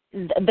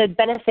the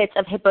benefits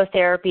of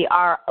hippotherapy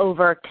are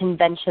over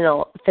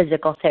conventional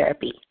physical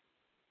therapy?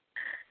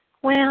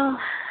 Well,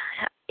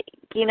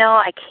 you know,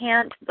 I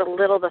can't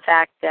belittle the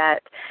fact that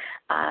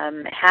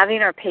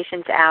having our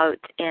patients out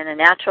in a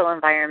natural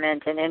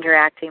environment and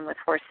interacting with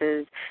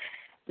horses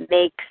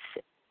makes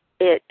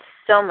it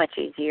so much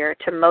easier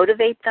to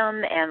motivate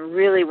them and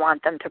really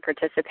want them to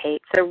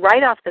participate. So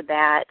right off the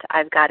bat,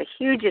 I've got a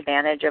huge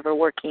advantage over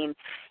working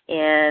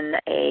in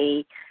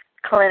a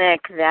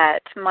clinic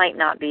that might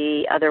not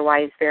be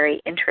otherwise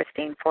very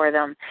interesting for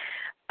them.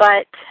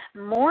 But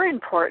more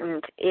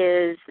important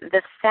is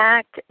the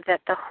fact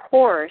that the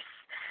horse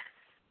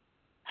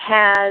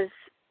has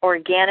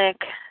organic,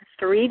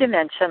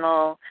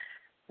 three-dimensional,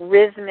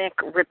 rhythmic,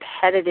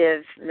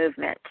 repetitive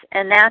movement.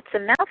 And that's a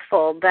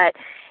mouthful, but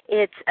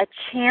it's a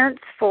chance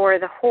for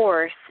the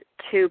horse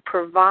to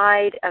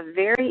provide a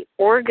very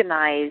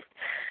organized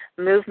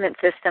movement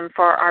system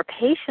for our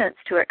patients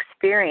to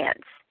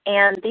experience.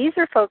 And these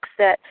are folks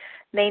that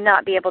may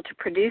not be able to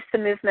produce the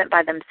movement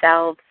by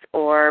themselves,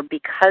 or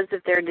because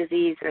of their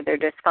disease or their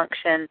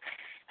dysfunction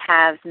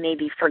have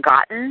maybe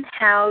forgotten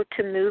how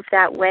to move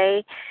that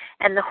way.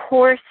 And the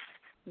horse,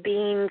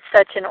 being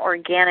such an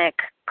organic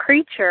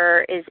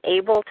creature, is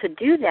able to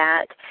do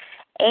that,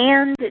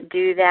 and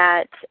do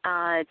that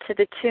to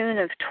the tune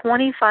of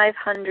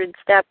 2,500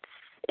 steps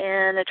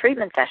in a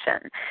treatment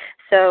session.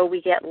 So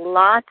we get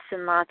lots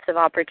and lots of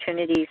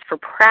opportunities for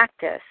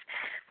practice.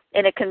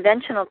 In a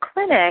conventional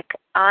clinic,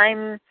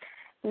 I'm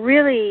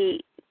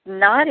really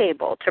not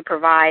able to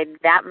provide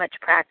that much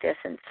practice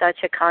in such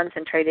a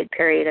concentrated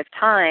period of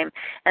time,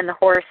 and the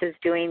horse is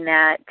doing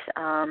that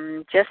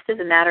just as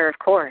a matter of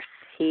course.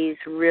 He's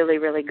really,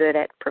 really good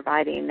at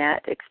providing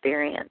that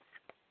experience.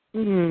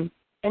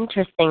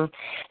 Interesting.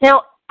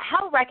 Now,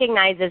 how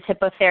recognized is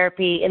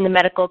hippotherapy in the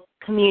medical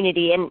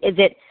community, and is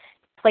it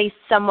placed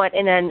somewhat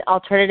in an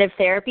alternative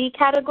therapy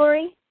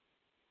category?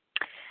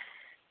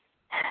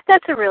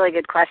 That's a really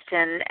good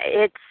question.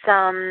 It's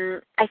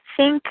I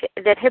think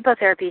that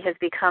hippotherapy has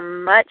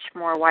become much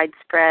more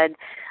widespread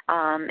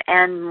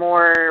and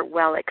more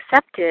well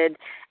accepted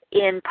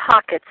in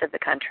pockets of the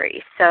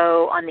country.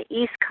 So on the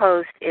East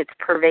Coast, it's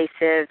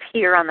pervasive.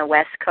 Here on the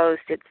West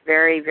Coast, it's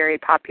very, very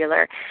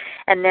popular.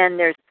 And then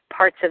there's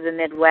parts of the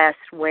Midwest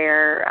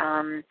where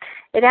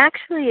it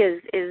actually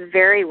is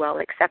very well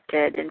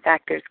accepted. In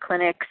fact, there's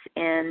clinics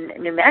in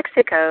New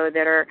Mexico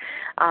that are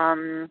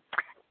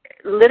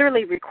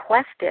literally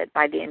requested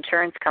by the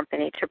insurance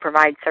company to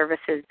provide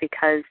services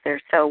because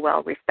they're so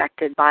well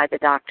respected by the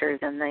doctors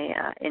and the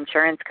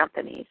insurance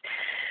companies.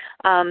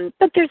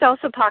 But there's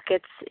also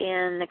pockets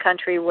in the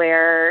country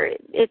where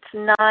it's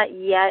not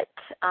yet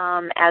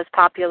as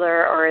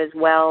popular or as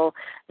well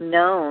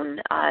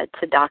known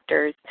to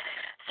doctors.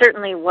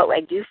 Certainly what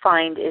I do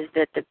find is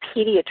that the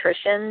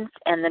pediatricians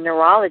and the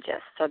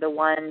neurologists are the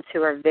ones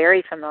who are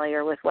very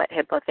familiar with what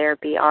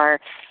hippotherapy are,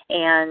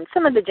 and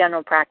some of the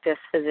general practice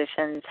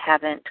physicians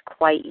haven't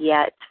quite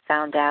yet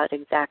found out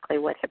exactly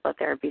what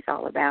hippotherapy is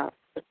all about.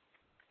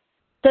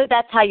 So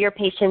that's how your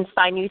patients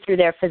find you, through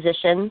their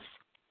physicians?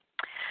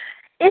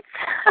 It's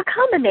a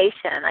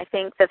combination. I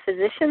think the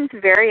physicians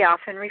very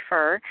often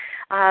refer,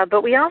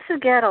 but we also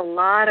get a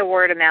lot of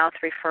word-of-mouth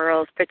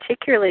referrals,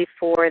 particularly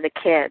for the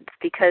kids,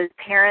 because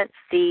parents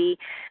see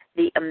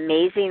the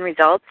amazing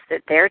results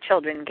that their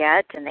children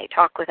get, and they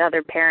talk with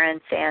other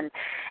parents, and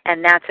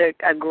that's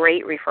a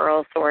great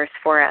referral source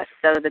for us.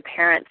 So the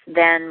parents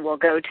then will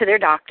go to their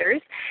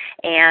doctors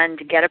and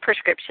get a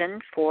prescription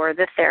for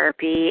the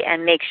therapy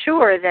and make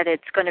sure that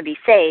it's going to be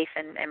safe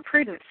and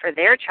prudent for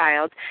their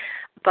child.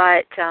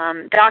 But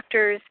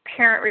doctors,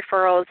 parent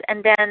referrals,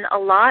 and then a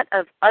lot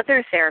of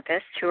other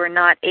therapists who are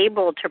not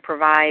able to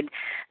provide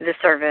the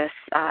service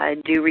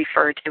do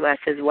refer to us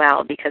as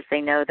well, because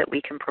they know that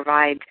we can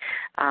provide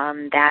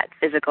that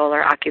physical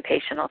or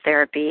occupational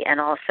therapy and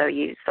also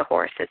use the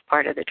horse as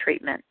part of the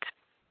treatment.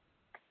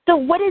 So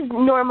what is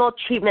normal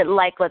treatment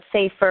like, let's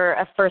say, for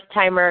a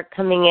first-timer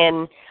coming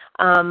in?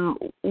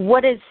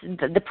 What is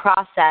the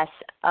process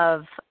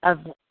of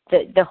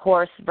the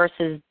horse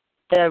versus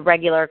the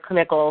regular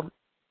clinical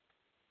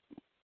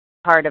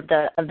part of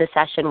the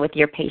session with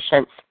your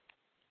patients?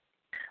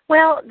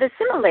 Well, the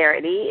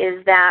similarity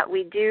is that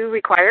we do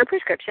require a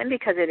prescription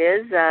because it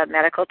is a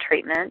medical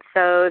treatment,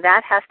 so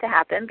that has to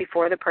happen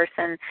before the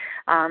person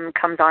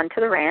comes onto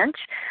the ranch.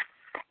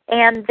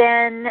 And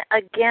then,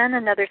 again,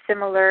 another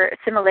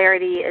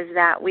similarity is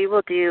that we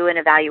will do an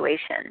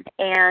evaluation.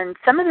 And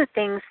some of the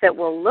things that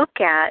we'll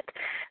look at,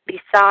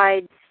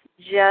 besides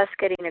just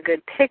getting a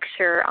good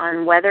picture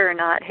on whether or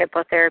not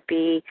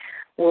hippotherapy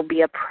will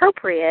be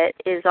appropriate,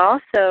 is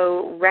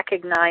also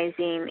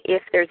recognizing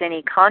if there's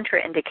any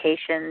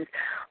contraindications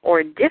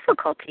or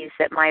difficulties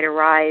that might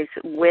arise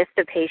with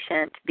the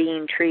patient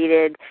being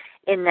treated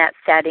in that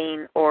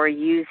setting or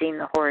using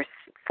the horse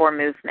for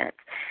movement.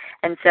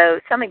 And so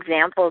some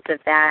examples of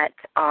that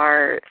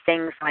are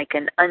things like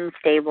an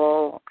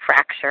unstable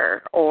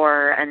fracture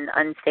or an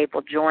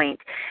unstable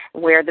joint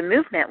where the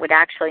movement would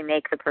actually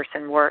make the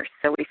person worse.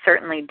 So we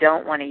certainly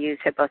don't want to use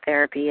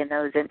hippotherapy in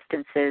those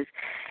instances.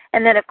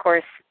 And then, of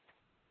course,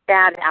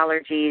 bad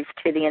allergies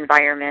to the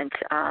environment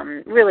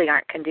really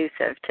aren't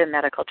conducive to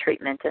medical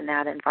treatment in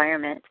that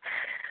environment.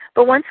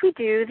 But once we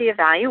do the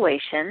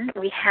evaluation,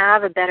 we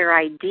have a better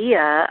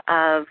idea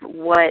of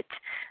what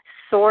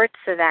sorts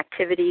of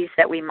activities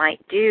that we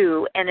might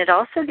do, and it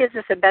also gives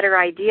us a better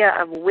idea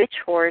of which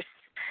horse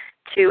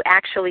to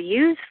actually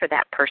use for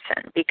that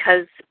person,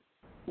 because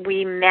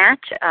we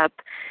match up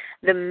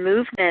the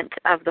movement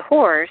of the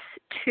horse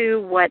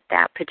to what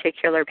that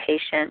particular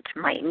patient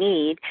might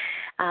need.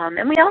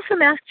 And we also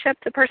match up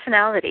the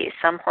personalities.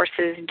 Some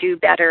horses do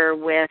better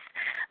with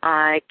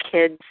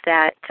kids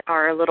that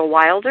are a little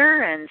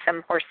wilder, and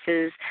some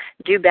horses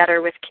do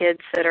better with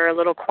kids that are a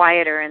little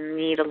quieter and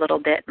need a little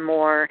bit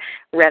more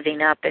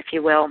revving up, if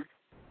you will.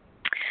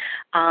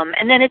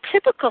 And then a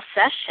typical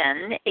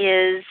session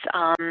is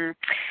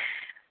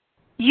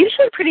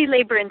usually pretty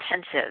labor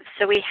intensive.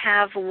 So we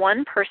have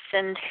one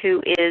person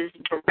who is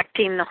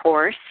directing the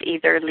horse,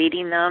 either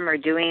leading them or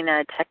doing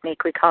a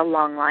technique we call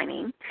long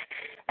lining.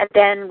 And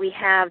then we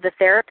have the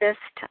therapist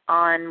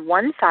on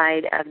one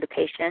side of the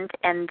patient,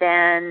 and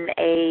then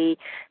a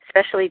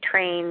specially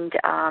trained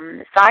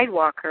side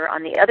walker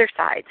on the other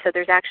side. So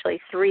there's actually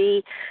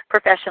 3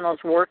 professionals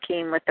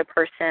working with the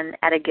person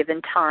at a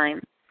given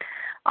time.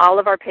 All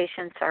of our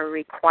patients are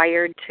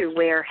required to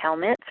wear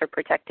helmets or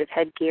protective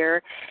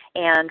headgear,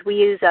 and we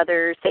use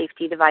other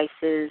safety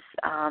devices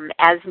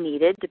as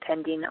needed,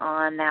 depending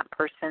on that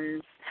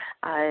person's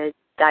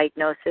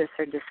diagnosis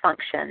or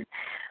dysfunction.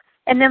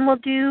 And then we'll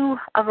do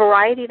a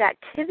variety of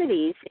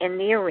activities in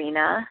the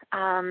arena,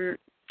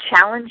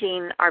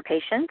 challenging our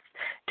patients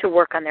to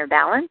work on their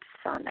balance,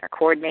 on their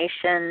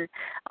coordination,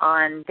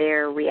 on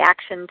their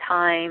reaction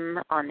time,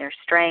 on their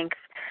strength.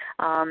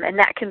 And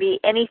that can be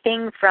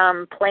anything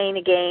from playing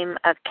a game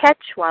of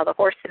catch while the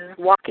horse is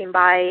walking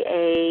by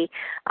a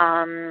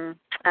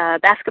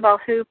basketball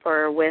hoop,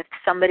 or with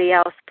somebody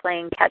else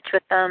playing catch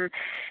with them,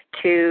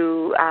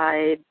 to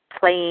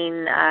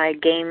playing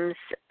games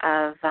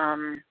of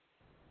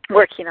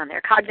working on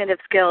their cognitive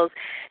skills,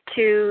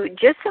 to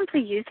just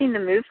simply using the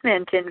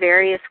movement in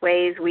various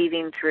ways,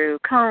 weaving through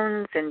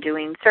cones and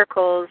doing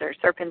circles or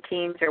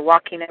serpentines or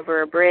walking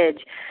over a bridge,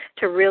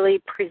 to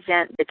really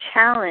present the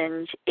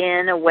challenge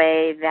in a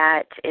way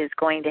that is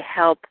going to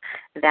help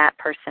that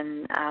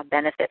person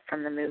benefit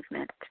from the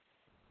movement.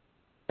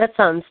 That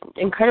sounds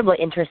incredibly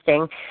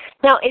interesting.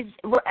 Now,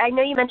 I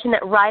know you mentioned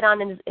that Ride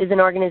On is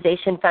an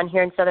organization found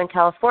here in Southern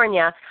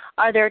California.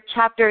 Are there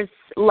chapters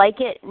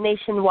like it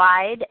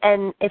nationwide?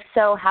 And if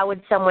so, how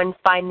would someone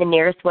find the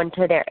nearest one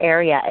to their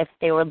area if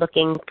they were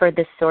looking for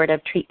this sort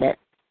of treatment?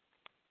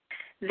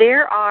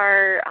 There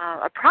are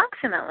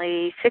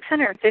approximately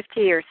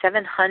 650 or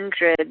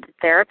 700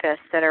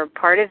 therapists that are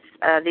part of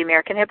the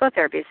American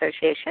Hippotherapy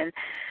Association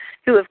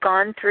who have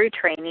gone through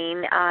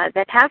training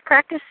that have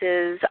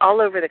practices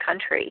all over the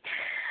country.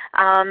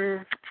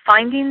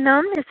 Finding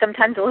them is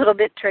sometimes a little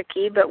bit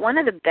tricky, but one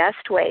of the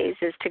best ways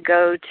is to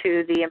go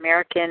to the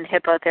American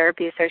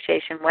Hippotherapy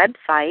Association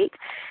website,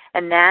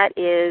 and that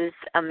is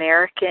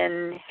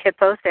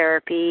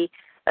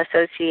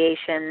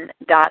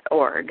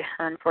AmericanHippotherapyAssociation.org.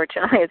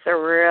 Unfortunately, it's a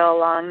real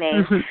long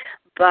name. Mm-hmm.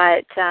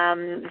 But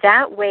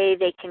that way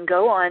they can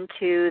go on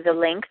to the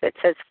link that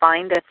says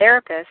Find a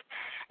Therapist,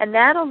 and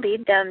that'll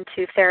lead them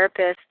to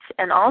therapists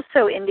and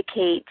also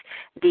indicate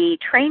the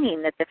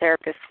training that the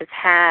therapist has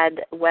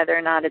had, whether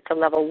or not it's a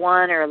level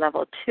 1 or a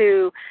level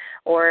 2,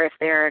 or if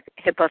they're a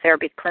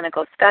hippotherapy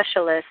clinical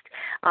specialist,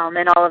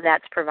 and all of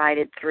that's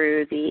provided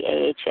through the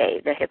AHA,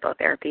 the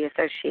Hippotherapy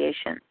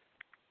Association.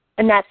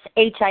 And that's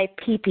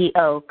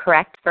HIPPO,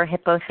 correct, for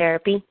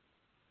hippotherapy?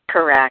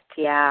 Correct,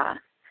 yeah.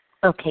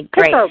 Okay,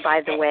 great. Hippo,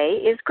 by the way,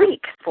 is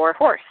Greek for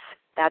horse.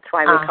 That's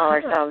why we call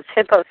ourselves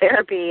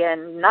hippotherapy,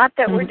 and not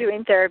that we're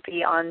doing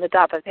therapy on the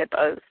top of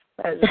hippos,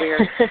 as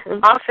we're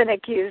often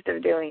accused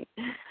of doing.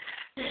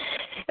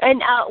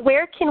 And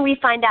where can we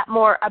find out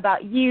more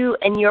about you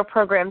and your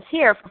programs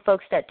here for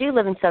folks that do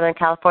live in Southern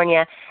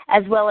California,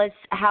 as well as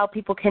how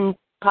people can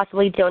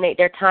possibly donate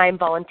their time,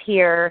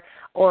 volunteer,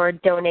 or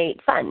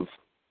donate funds?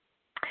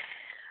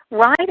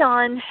 Ride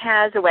On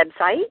has a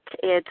website.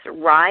 It's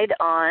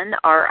rideon,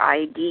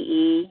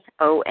 RIDEON.org.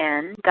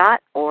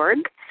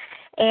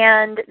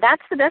 And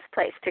that's the best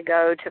place to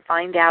go to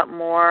find out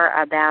more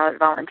about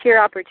volunteer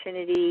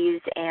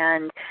opportunities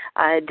and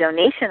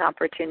donation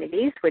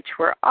opportunities, which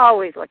we're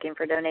always looking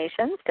for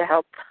donations to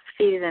help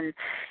feed and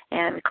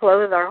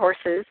clothe our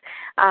horses.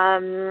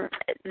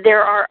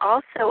 There are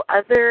also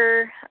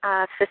other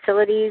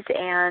facilities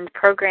and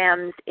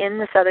programs in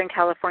the Southern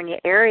California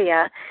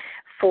area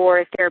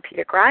for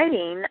therapeutic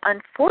riding.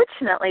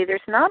 Unfortunately,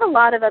 there's not a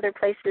lot of other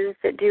places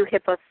that do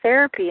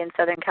hippotherapy in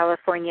Southern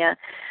California.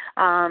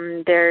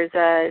 There's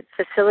a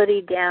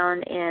facility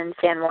down in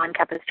San Juan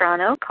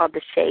Capistrano called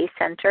the Shea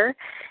Center,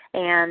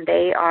 and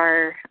they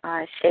are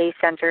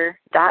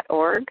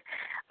SheaCenter.org.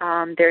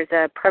 There's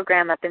a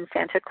program up in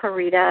Santa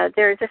Clarita.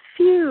 There's a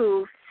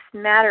few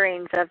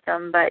smatterings of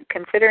them, but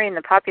considering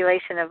the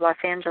population of Los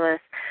Angeles,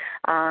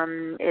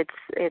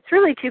 it's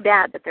really too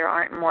bad that there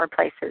aren't more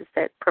places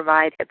that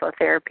provide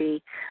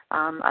hippotherapy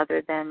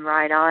other than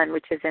Ride On,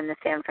 which is in the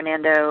San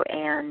Fernando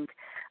and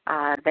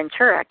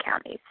Ventura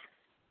counties.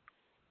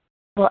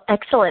 Well,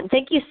 excellent.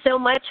 Thank you so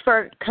much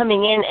for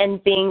coming in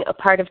and being a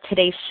part of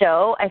today's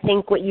show. I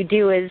think what you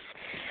do is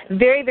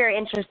very, very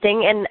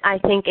interesting and I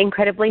think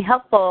incredibly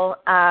helpful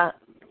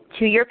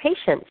to your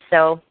patients.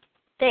 So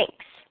thanks.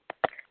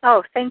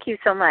 Oh, thank you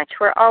so much.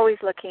 We're always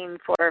looking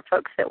for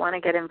folks that want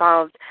to get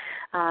involved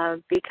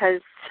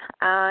because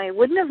I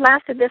wouldn't have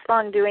lasted this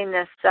long doing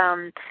this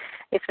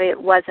if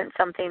it wasn't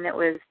something that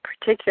was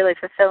particularly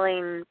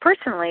fulfilling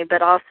personally,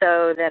 but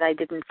also that I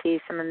didn't see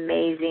some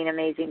amazing,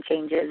 amazing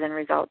changes and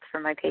results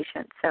for my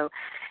patients. So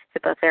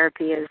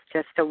hippotherapy is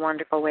just a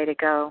wonderful way to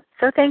go.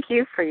 So thank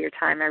you for your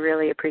time. I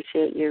really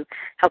appreciate you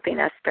helping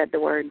us spread the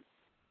word.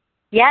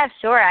 Yeah,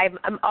 sure.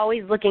 I'm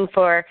always looking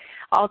for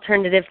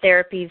alternative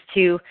therapies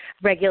to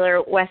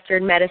regular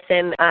Western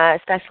medicine,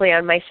 especially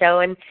on my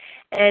show, and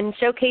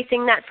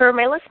showcasing that for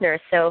my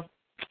listeners. So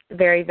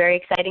very, very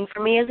exciting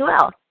for me as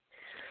well.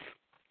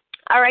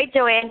 All right,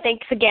 Joanne,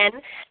 thanks again.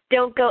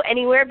 Don't go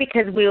anywhere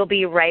because we will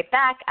be right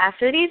back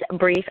after these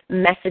brief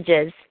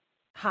messages.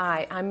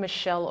 Hi, I'm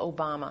Michelle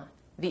Obama.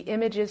 The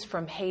images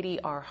from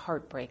Haiti are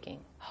heartbreaking.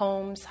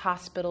 Homes,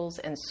 hospitals,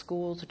 and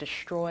schools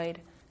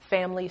destroyed.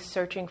 Families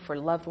searching for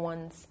loved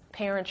ones,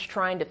 parents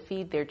trying to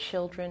feed their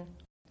children.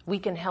 We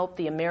can help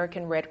the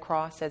American Red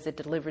Cross as it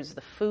delivers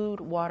the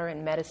food, water,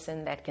 and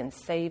medicine that can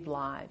save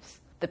lives.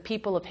 The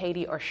people of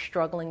Haiti are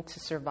struggling to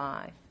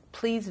survive.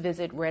 Please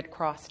visit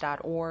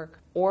redcross.org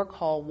or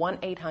call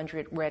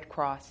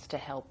 1-800-RED-CROSS to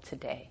help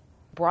today.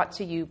 Brought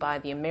to you by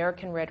the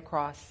American Red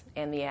Cross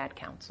and the Ad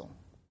Council.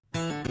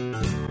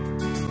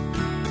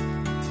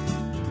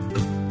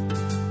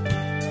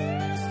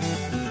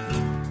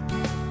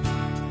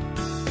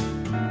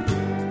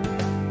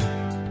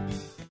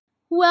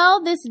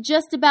 Well, this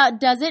just about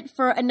does it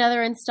for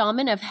another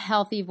installment of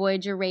Healthy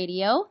Voyager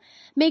Radio.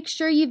 Make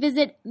sure you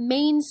visit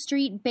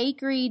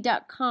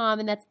mainstreetbakery.com,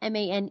 and that's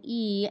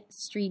MANE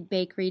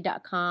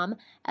streetbakery.com,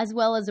 as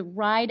well as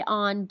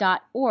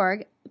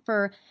rideon.org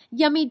for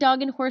yummy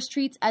dog and horse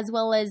treats, as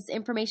well as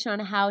information on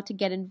how to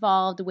get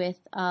involved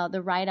with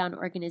the Ride On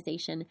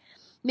organization.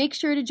 Make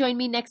sure to join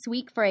me next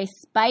week for a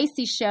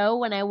spicy show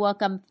when I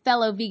welcome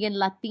fellow vegan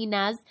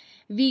Latinas,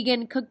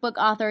 vegan cookbook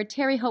author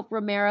Terry Hope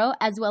Romero,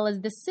 as well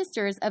as the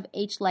sisters of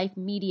H Life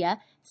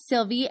Media,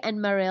 Sylvie and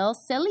Maril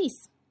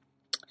Celis.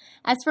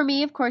 As for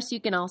me, of course, you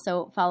can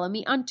also follow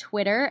me on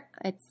Twitter.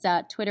 It's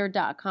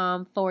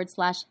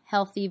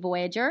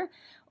twitter.com/healthyvoyager,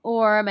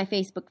 or my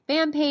Facebook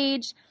fan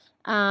page,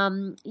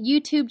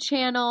 YouTube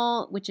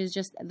channel, which is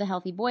just The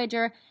Healthy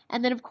Voyager,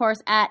 and then, of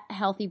course, at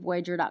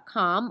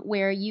healthyvoyager.com,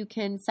 where you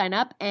can sign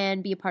up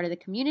and be a part of the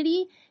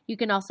community. You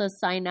can also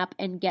sign up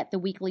and get the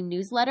weekly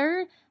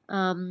newsletter,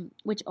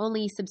 which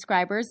only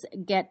subscribers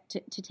get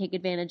to take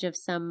advantage of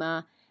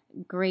some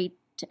great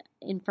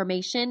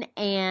information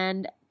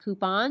and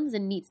coupons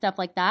and neat stuff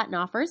like that and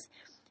offers.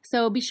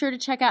 So be sure to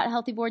check out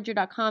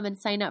healthyvoyager.com and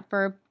sign up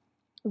for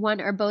one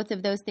or both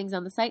of those things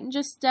on the site, and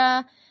just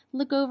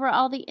look over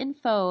all the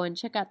info and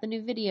check out the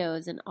new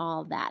videos and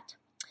all that.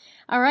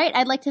 All right,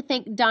 I'd like to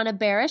thank Donna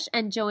Barish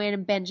and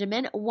Joanne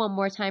Benjamin one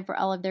more time for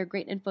all of their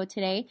great info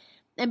today.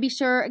 And be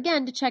sure,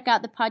 again, to check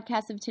out the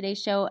podcast of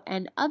today's show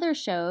and other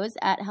shows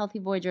at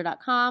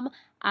healthyvoyager.com,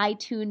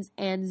 iTunes,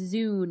 and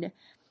Zune.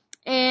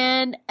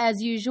 And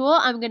as usual,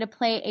 I'm going to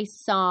play a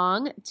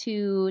song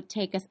to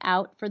take us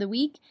out for the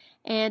week.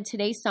 And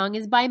today's song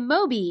is by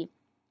Moby.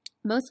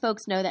 Most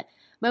folks know that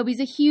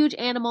Moby's a huge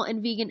animal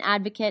and vegan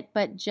advocate,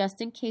 but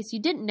just in case you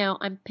didn't know,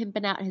 I'm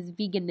pimping out his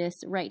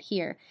veganness right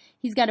here.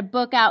 He's got a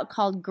book out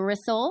called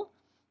Gristle.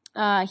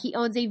 He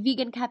owns a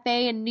vegan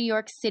cafe in New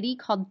York City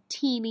called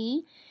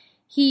Teeny.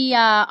 He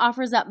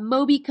offers up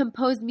Moby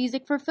composed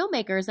music for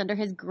filmmakers under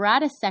his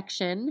gratis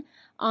section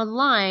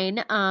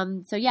online.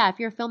 So yeah, if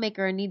you're a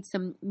filmmaker and need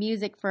some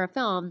music for a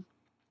film,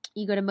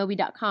 you go to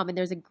Moby.com and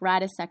there's a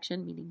gratis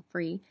section, meaning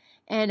free,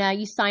 and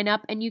you sign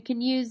up and you can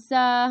use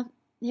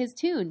his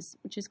tunes,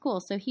 which is cool.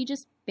 So he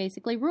just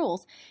basically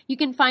rules. You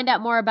can find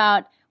out more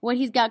about what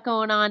he's got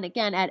going on,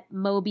 again, at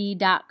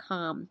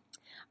Moby.com.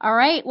 All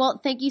right. Well,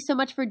 thank you so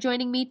much for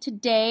joining me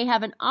today.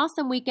 Have an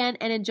awesome weekend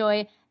and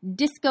enjoy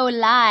Disco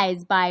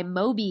Lies by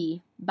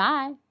Moby.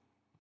 Bye.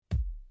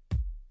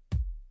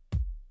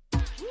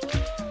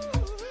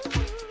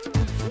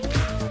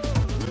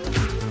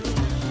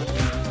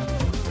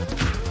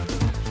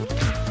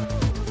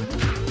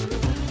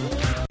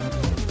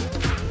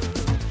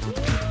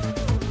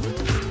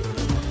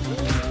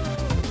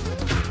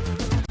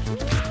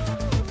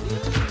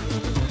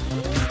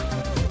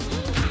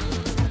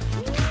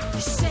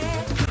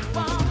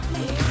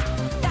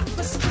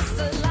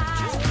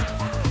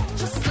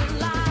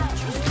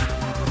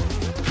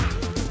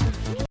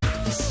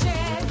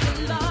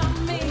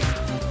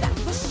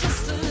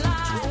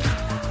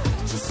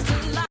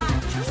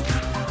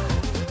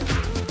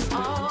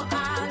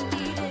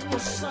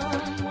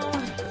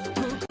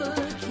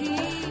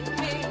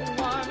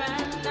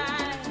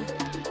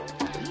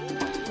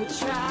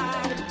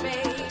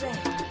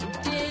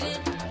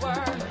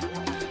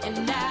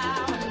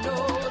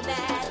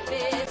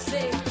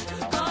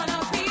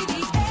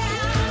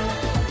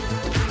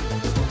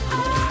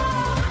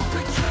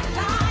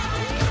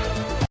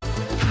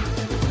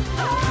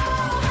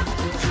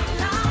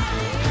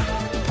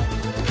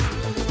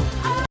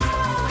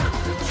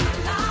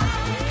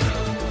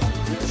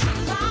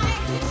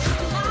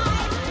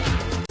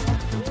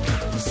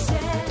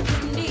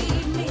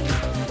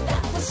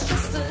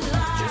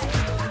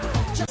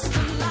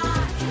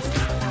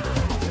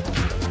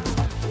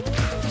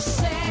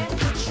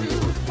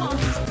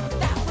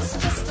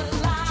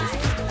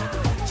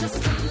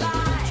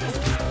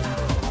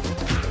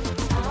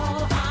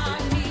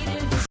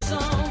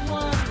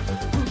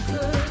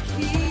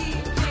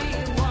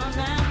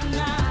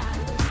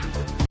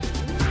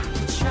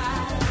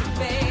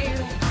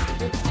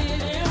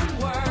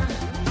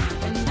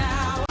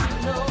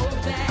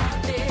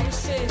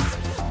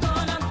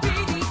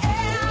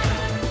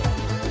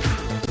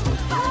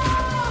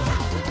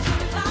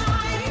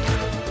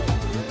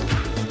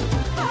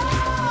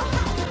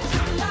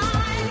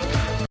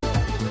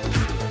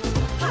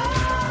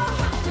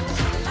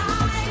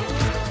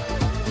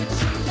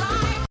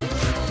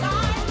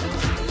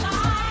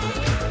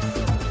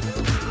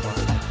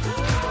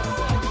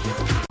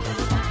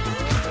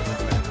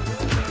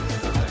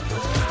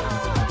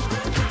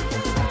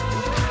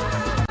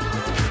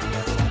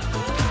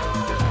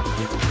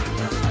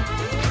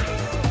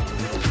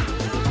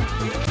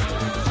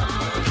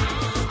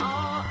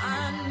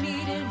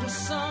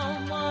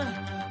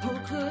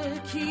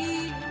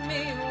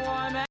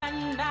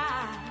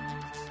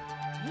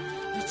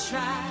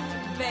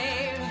 Tried,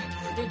 baby,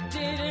 it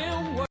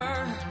didn't